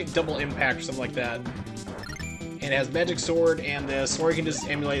 Final Fight Double Impact or something like that. And it has Magic Sword and this, or you can just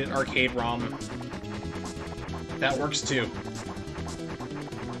emulate an arcade ROM. That works too.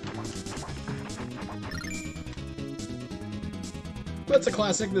 But it's a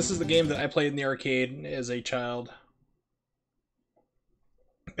classic. This is the game that I played in the arcade as a child.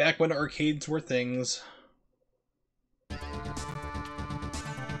 Back when arcades were things.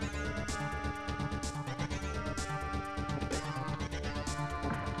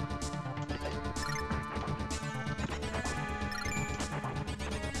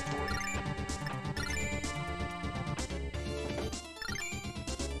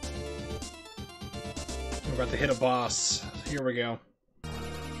 We're about to hit a boss. Here we go.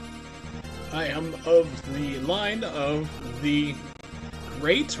 I am of the line of the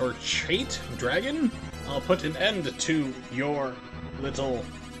great or chait dragon. I'll put an end to your little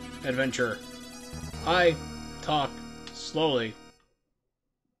adventure. I talk slowly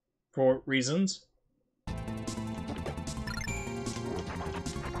for reasons.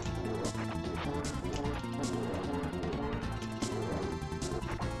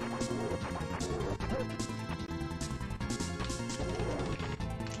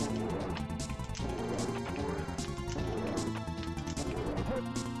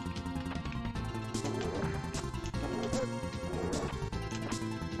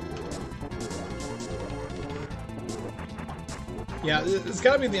 Yeah, it's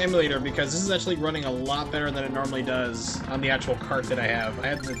gotta be the emulator because this is actually running a lot better than it normally does on the actual cart that I have. I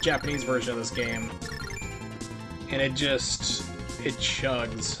have the Japanese version of this game, and it chugs.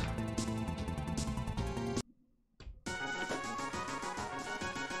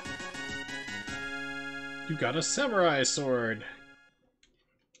 You got a samurai sword.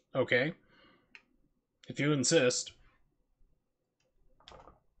 Okay. If you insist.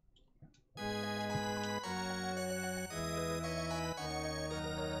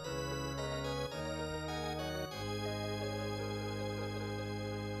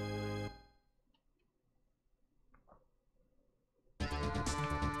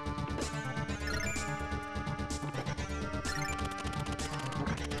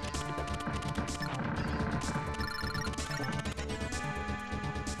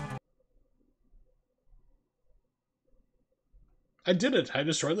 I did it! I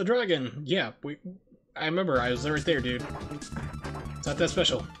destroyed the dragon! Yeah, I remember, I was right there, dude. It's not that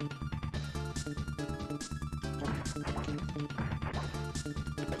special.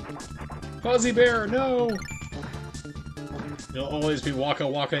 Fuzzy Bear, no! You'll always be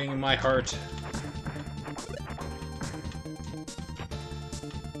walking in my heart.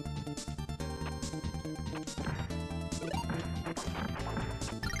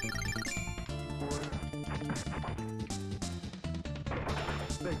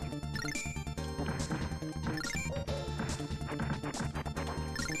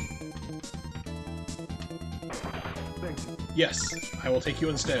 Yes, I will take you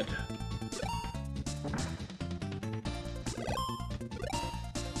instead.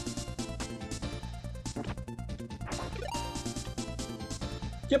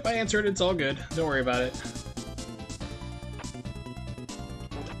 Yep, I answered. It's all good. Don't worry about it.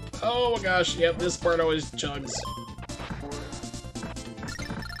 Oh my gosh, yep, this part always chugs.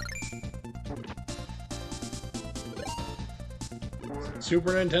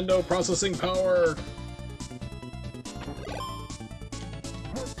 Super Nintendo processing power!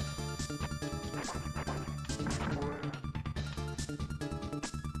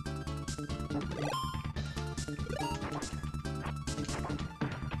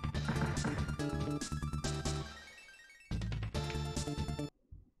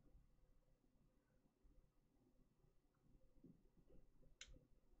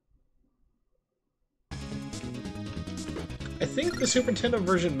 I think the Super Nintendo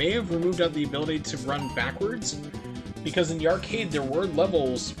version may have removed out the ability to run backwards, because in the arcade there were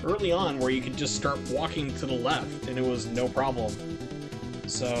levels early on where you could just start walking to the left and it was no problem.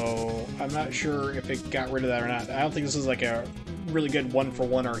 So I'm not sure if it got rid of that or not. I don't think this is like a really good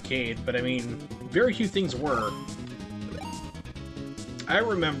one-for-one arcade, but I mean, very few things were. I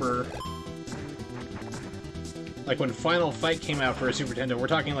remember, like when Final Fight came out for a Super Nintendo, we're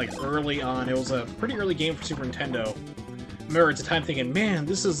talking like early on, it was a pretty early game for Super Nintendo. I remember at the time thinking, man,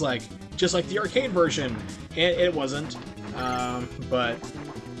 this is like just like the arcade version, and it wasn't. But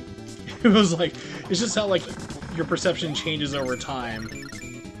it was like, it's just how like your perception changes over time.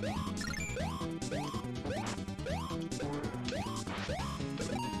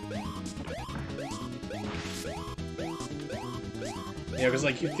 You know, because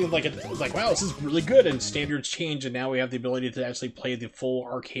like you feel like it's like, wow, this is really good, and standards change, and now we have the ability to actually play the full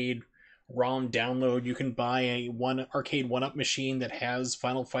arcade ROM download. You can buy a arcade 1-up machine that has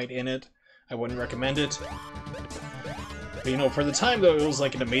Final Fight in it. I wouldn't recommend it. But you know, for the time though, it was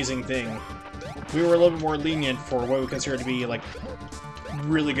like an amazing thing. We were a little bit more lenient for what we consider to be like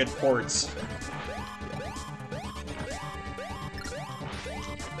really good ports.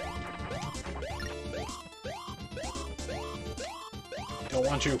 Don't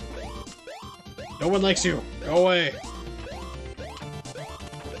want you. No one likes you. Go away.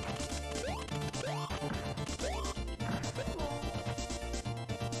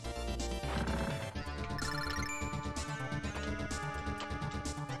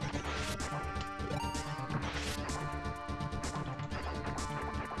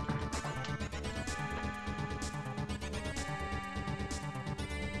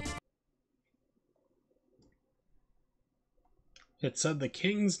 It said the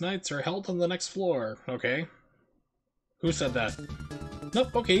King's Knights are held on the next floor. Okay. Who said that?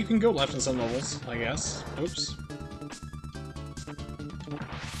 Nope, okay, you can go left in some levels, I guess. Oops.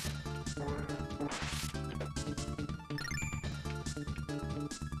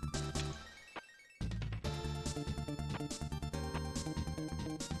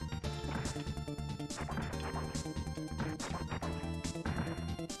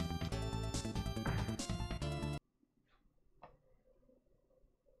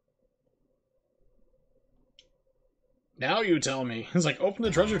 Now you tell me. It's like, open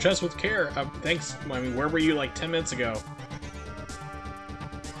the treasure chest with care. Thanks. I mean, where were you like 10 minutes ago?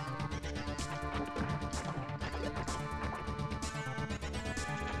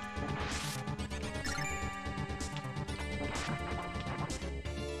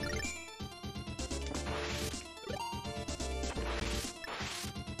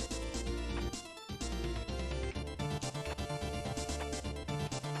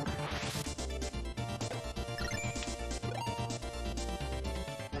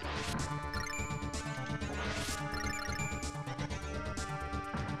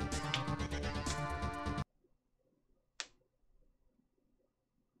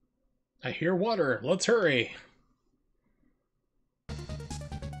 I hear water. Let's hurry.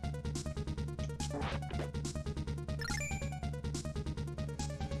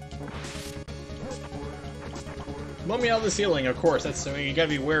 Mummy out of the ceiling, of course. That's, I mean, you gotta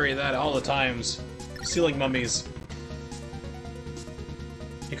be wary of that all the times. Ceiling mummies.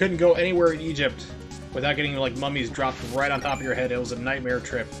 You couldn't go anywhere in Egypt without getting like mummies dropped right on top of your head. It was a nightmare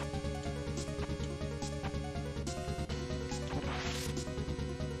trip.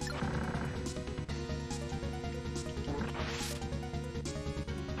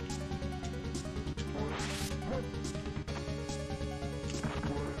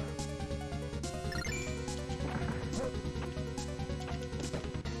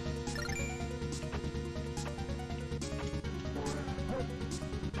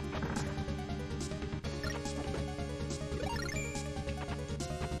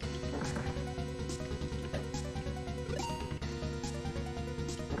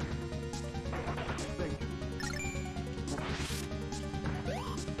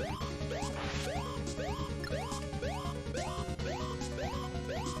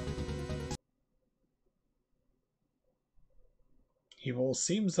 Evil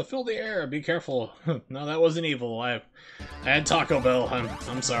seems to fill the air. Be careful. No, that wasn't evil. I had Taco Bell.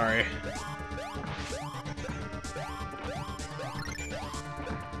 I'm sorry.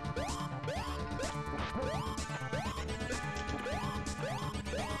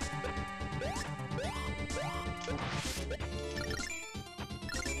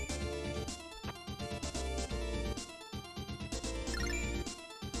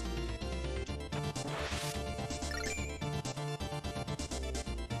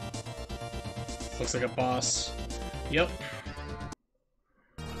 Looks like a boss. Yep.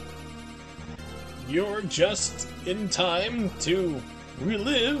 You're just in time to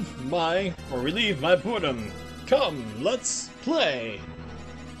relieve my boredom. Come, let's play.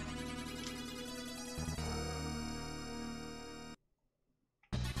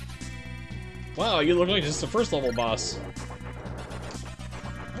 Wow, you look like just the first level boss.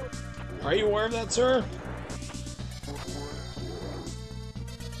 Are you aware of that, sir?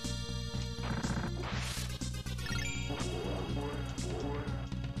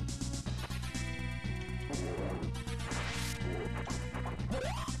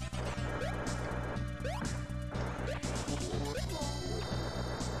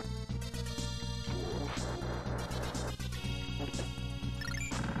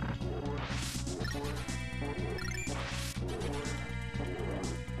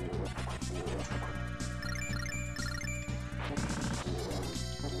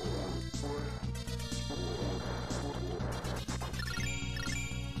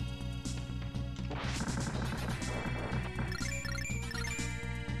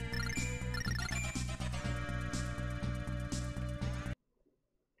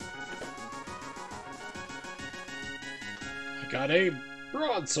 got a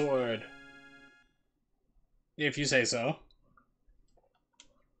broadsword. If you say so.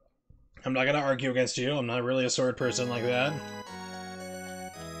 I'm not gonna argue against you. I'm not really a sword person like that.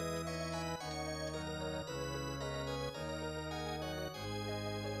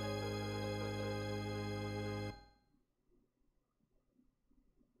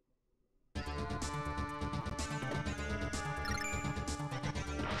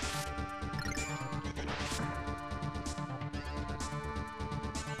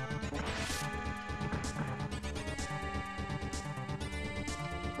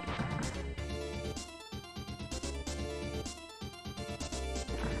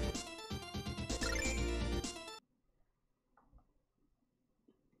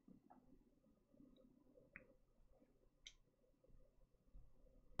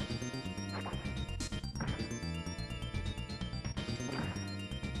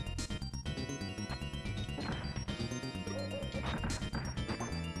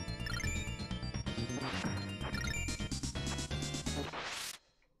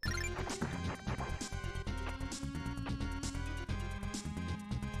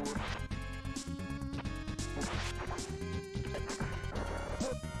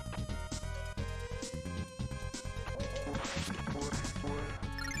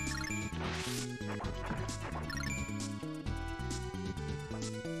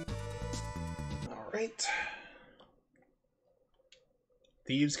 Alright.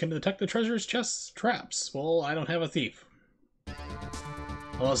 Thieves can detect the treasure's chest's traps. Well, I don't have a thief.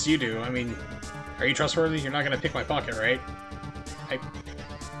 Unless you do. I mean, are you trustworthy? You're not gonna pick my pocket, right?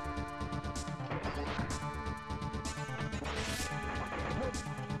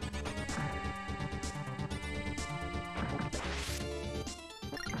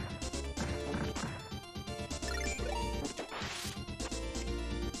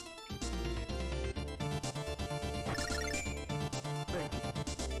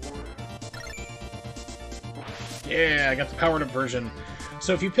 Yeah, I got the powered up version.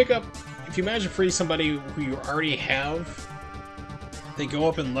 So if you manage to free somebody who you already have, they go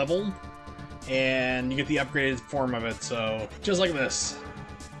up in level, and you get the upgraded form of it, so just like this.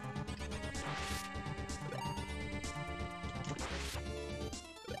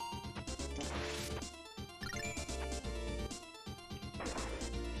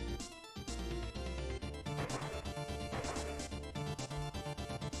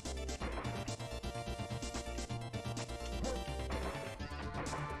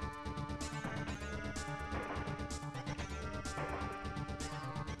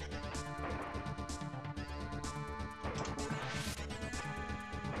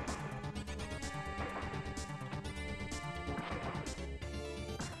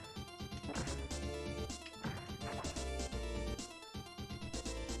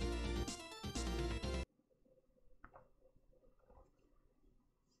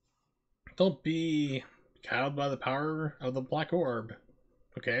 Don't be cowed by the power of the black orb.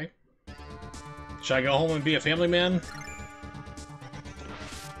 Okay. Should I go home and be a family man?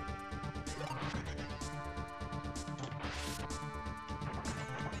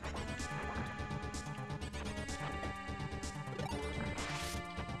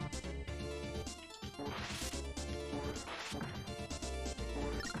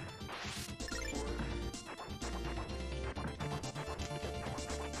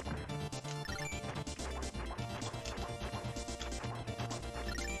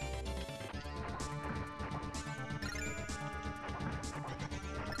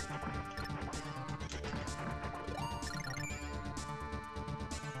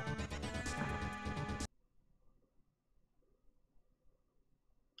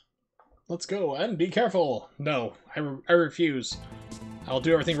 Let's go, and be careful! No, I refuse. I'll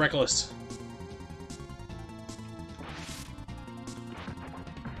do everything reckless.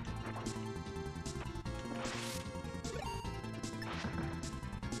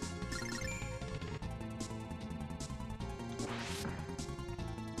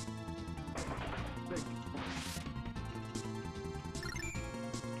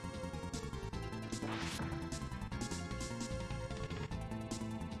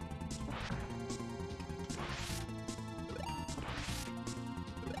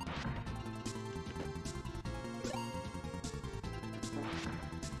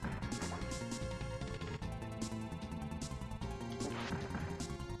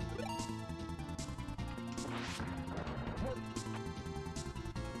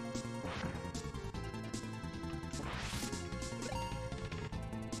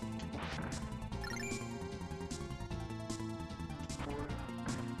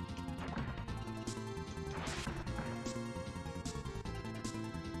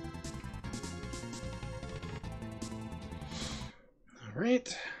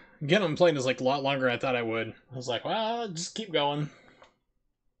 Alright. Again, I'm playing this like a lot longer than I thought I would. I was like, well, just keep going.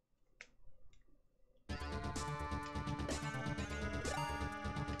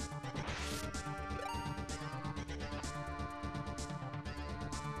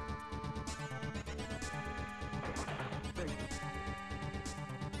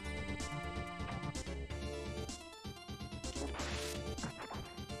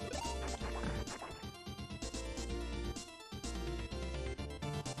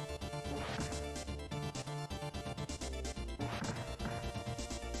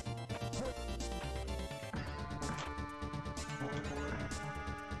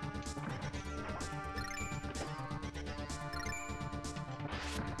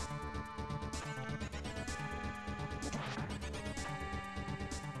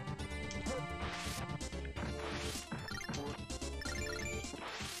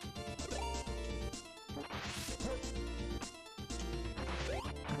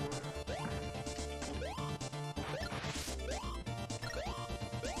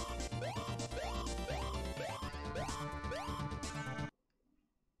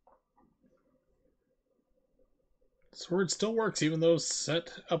 Sword still works even though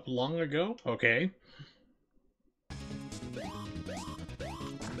set up long ago? Okay.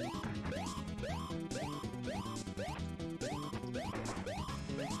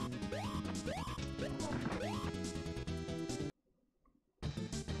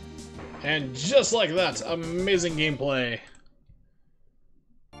 And just like that, amazing gameplay.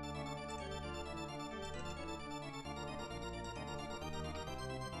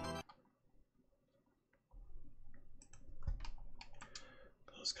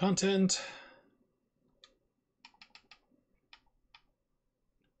 Close content.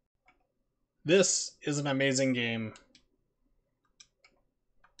 This is an amazing game.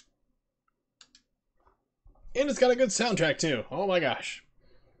 And it's got a good soundtrack too. Oh my gosh.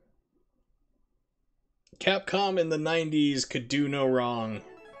 Capcom in the 90s could do no wrong.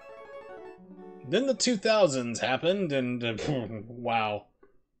 Then the 2000s happened, and wow.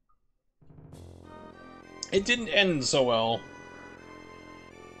 It didn't end so well.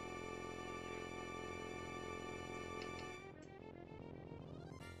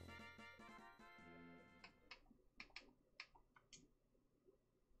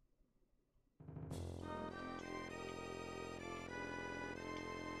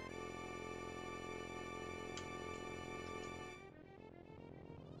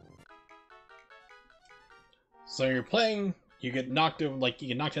 So you're playing, you get knocked over, like you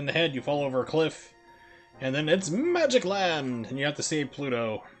get knocked in the head, you fall over a cliff, and then it's Magic Land, and you have to save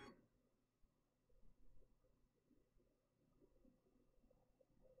Pluto.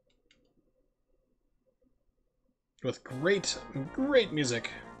 With great, great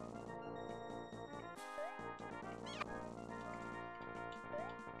music.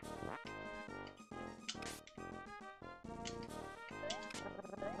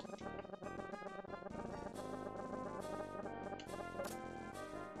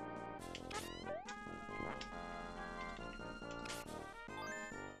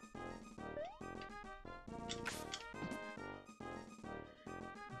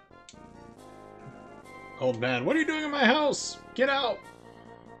 Old man, what are you doing in my house? Get out!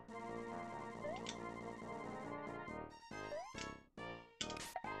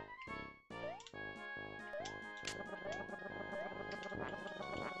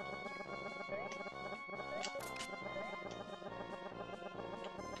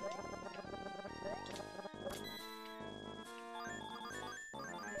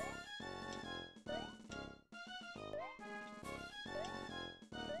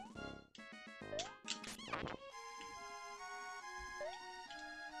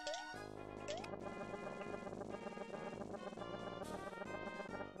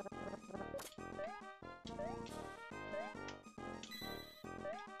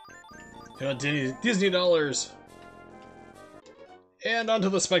 Disney dollars. And onto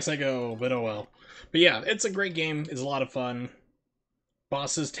the specs I go, but oh well. But yeah, it's a great game. It's a lot of fun.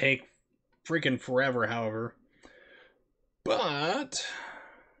 Bosses take freaking forever, however. But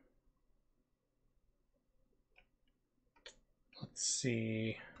let's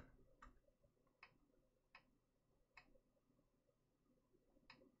see.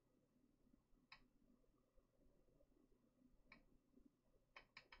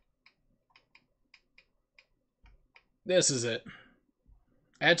 This is it.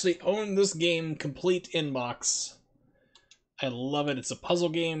 I actually own this game complete in box. I love it. It's a puzzle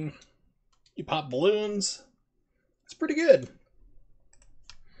game. You pop balloons. It's pretty good.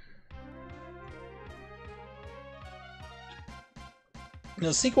 Now,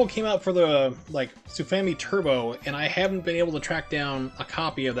 the sequel came out for the, like, Sufami Turbo, and I haven't been able to track down a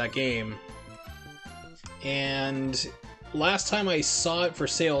copy of that game. And last time I saw it for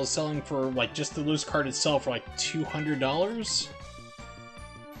sale, it was selling for, like, just the loose card itself for, like, $200.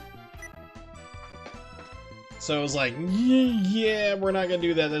 So I was like, yeah, we're not gonna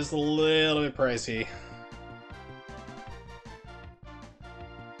do that, that's a little bit pricey.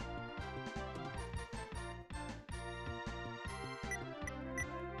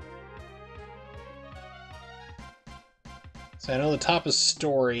 So I know the top is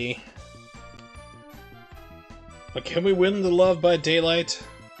story. But can we win the love by daylight?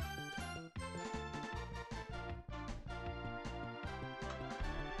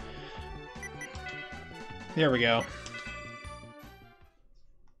 There we go.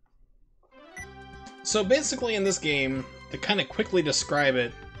 So basically in this game, to kind of quickly describe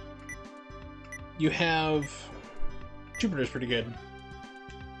it, you have... Jupiter's pretty good.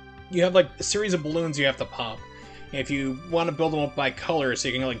 You have like a series of balloons you have to pop. If you want to build them up by color so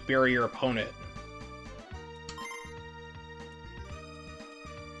you can like bury your opponent.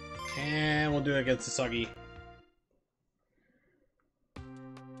 And we'll do it against the Suggy.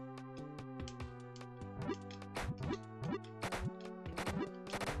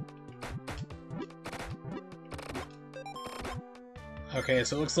 Okay,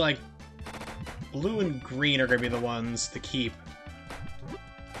 so it looks like blue and green are going to be the ones to keep.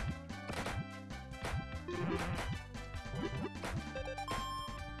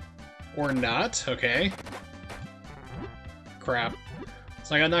 Or not, okay. Crap.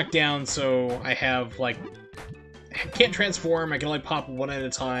 So I got knocked down, so I have, like... I can't transform, I can only pop one at a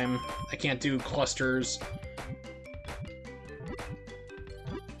time. I can't do clusters.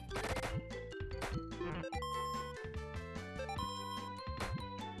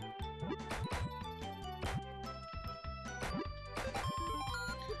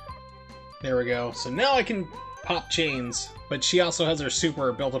 There we go. So now I can pop chains, but she also has her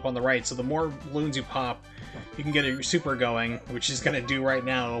super built up on the right, so the more balloons you pop, you can get a super going, which she's gonna do right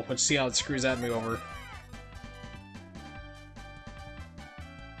now. Let's see how it screws at me over.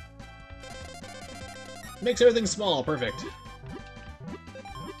 Makes everything small, perfect.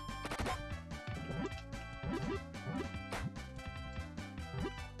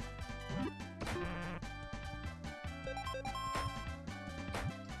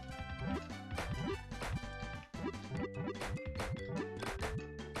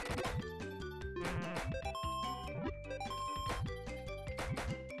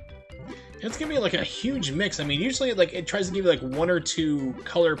 It's gonna be like a huge mix. I mean, usually like it tries to give you like one or two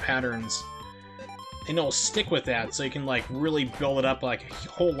color patterns, and it'll stick with that, so you can like really build it up like a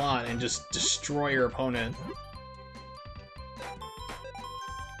whole lot and just destroy your opponent.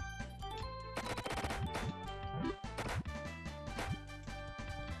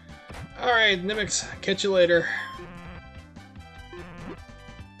 Alright, Nimics, catch you later.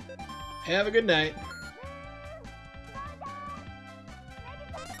 Have a good night.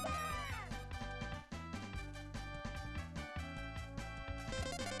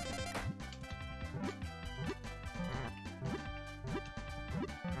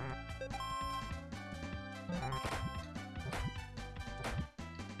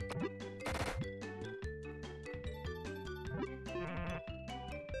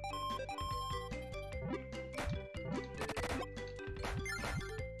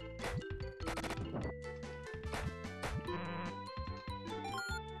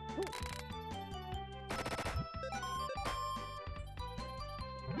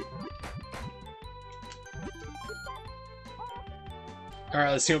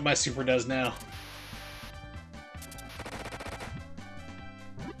 Alright, let's see what my super does now.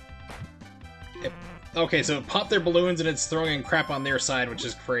 Okay, so it popped their balloons and it's throwing in crap on their side, which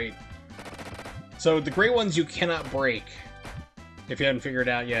is great. So the gray ones you cannot break, if you haven't figured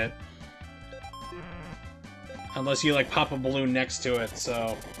it out yet. Unless you like pop a balloon next to it,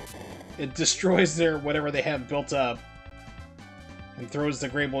 so it destroys their whatever they have built up and throws the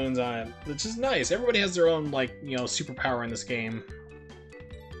gray balloons on it, which is nice. Everybody has their own, like, you know, superpower in this game.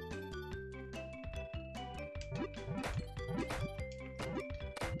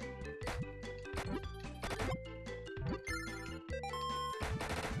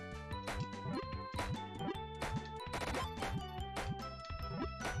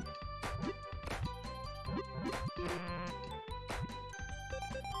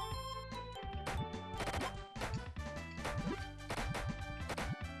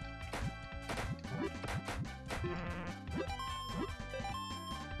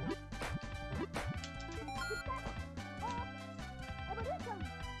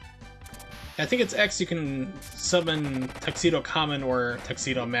 I think it's X you can summon Tuxedo Common or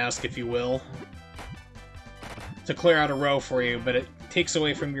Tuxedo Mask, if you will, to clear out a row for you, but it takes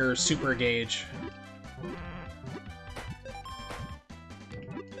away from your super gauge.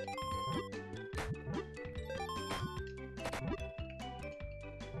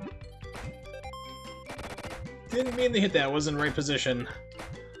 Didn't mean to hit that, was in the right position.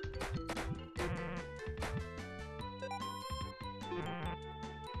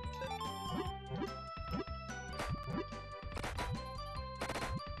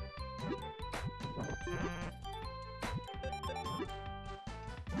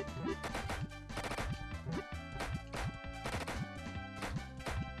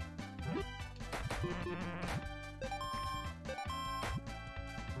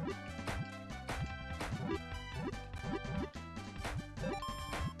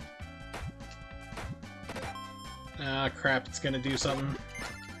 Ah, crap, it's gonna do something.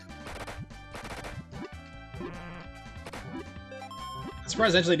 I'm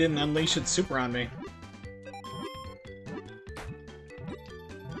surprised it actually didn't unleash its super on me.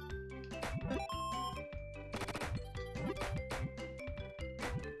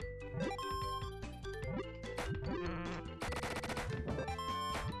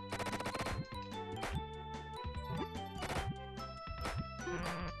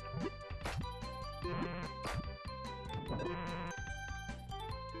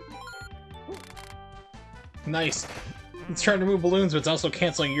 Nice. It's trying to move balloons, but it's also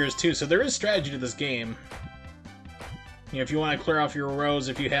canceling yours too, so there is strategy to this game. You know, if you want to clear off your rows,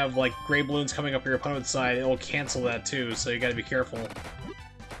 if you have, like, gray balloons coming up your opponent's side, it will cancel that too, so you gotta be careful.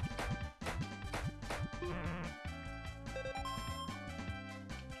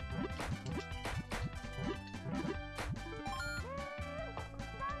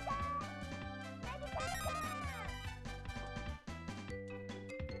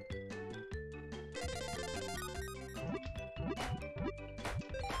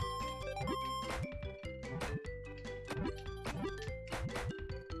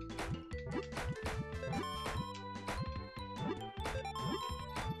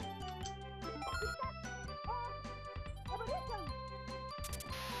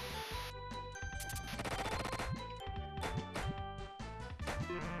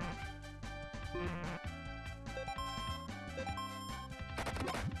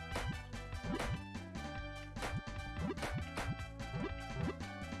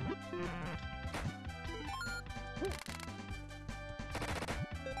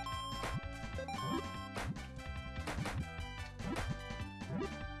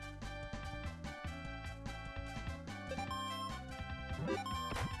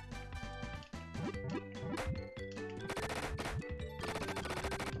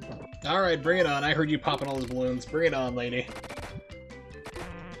 Alright, bring it on. I heard you popping all those balloons. Bring it on, lady.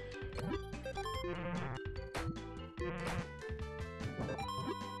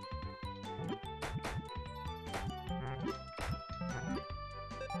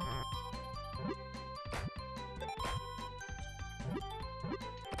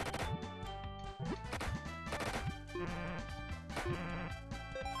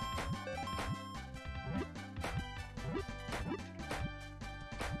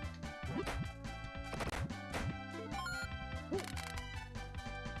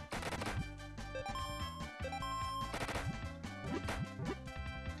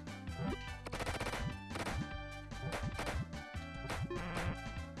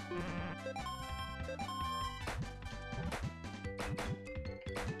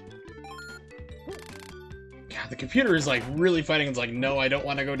 God, the computer is like really fighting. It's like, no, I don't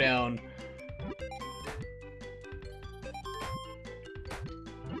want to go down.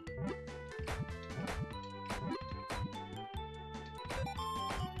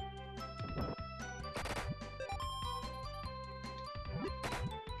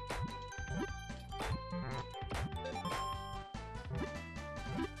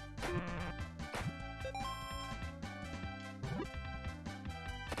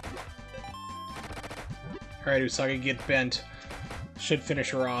 Alright, Usagi, get bent. Should finish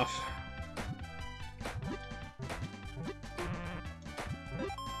her off.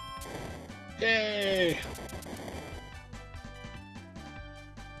 Yay!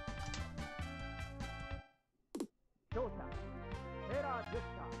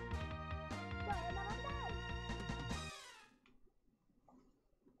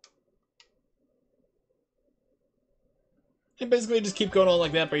 And basically just keep going on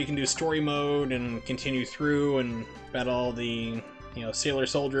like that, but you can do story mode and continue through and battle all the, you know, sailor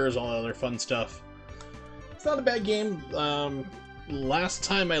soldiers, all the other fun stuff. It's not a bad game. Last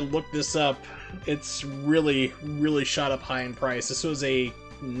time I looked this up, it's really, really shot up high in price. This was a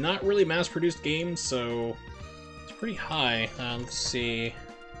not really mass-produced games, so it's pretty high. Let's see.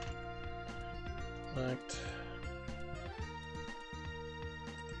 Select.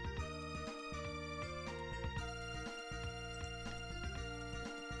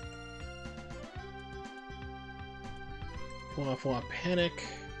 Fuwa Panic.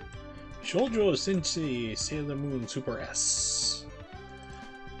 Bishoujo Senshi Sailor Moon Super S.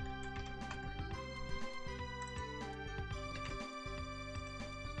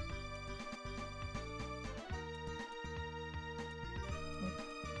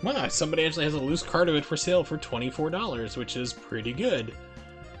 Wow, somebody actually has a loose card of it for sale for $24, which is pretty good.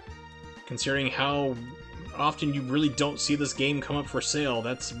 Considering how often you really don't see this game come up for sale,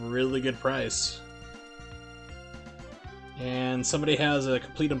 that's a really good price. And somebody has a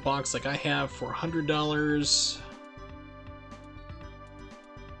complete box like I have for $100.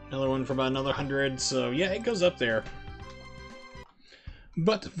 Another one for about another 100, so yeah, it goes up there.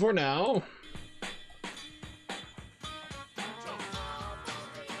 But for now,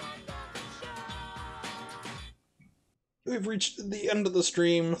 we've reached the end of the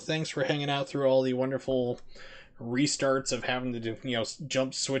stream. Thanks for hanging out through all the wonderful restarts of having to do,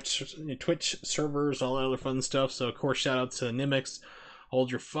 jump switch Twitch servers, all that other fun stuff. So of course, shout out to Nimix,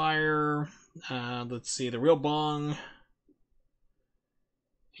 Hold Your Fire, let's see, The Real Bong,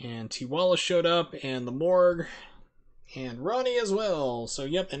 and Tiwala showed up, and The Morgue, and Ronnie as well. So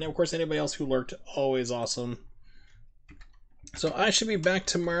yep, and of course anybody else who lurked, always awesome. So I should be back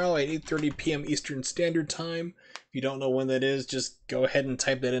tomorrow at 8:30 p.m. Eastern Standard Time. If you don't know when that is, just go ahead and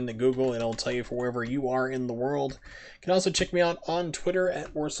type that into Google. It'll tell you for wherever you are in the world. You can also check me out on Twitter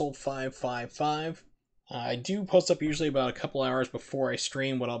at Warsold555. I do post up usually about a couple hours before I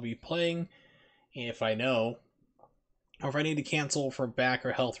stream what I'll be playing, if I know. Or if I need to cancel for back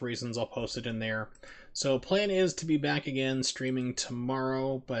or health reasons, I'll post it in there. So plan is to be back again streaming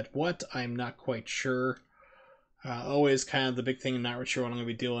tomorrow, but what, I'm not quite sure. Always kind of the big thing, I'm not sure what I'm going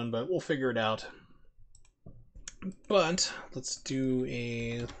to be doing, but we'll figure it out. But let's do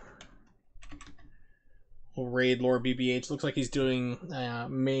a little raid Lord BBH. Looks like he's doing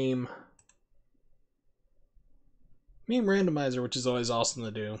MAME randomizer, which is always awesome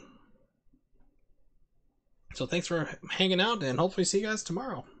to do. So thanks for hanging out, and hopefully see you guys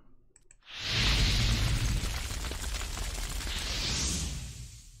tomorrow.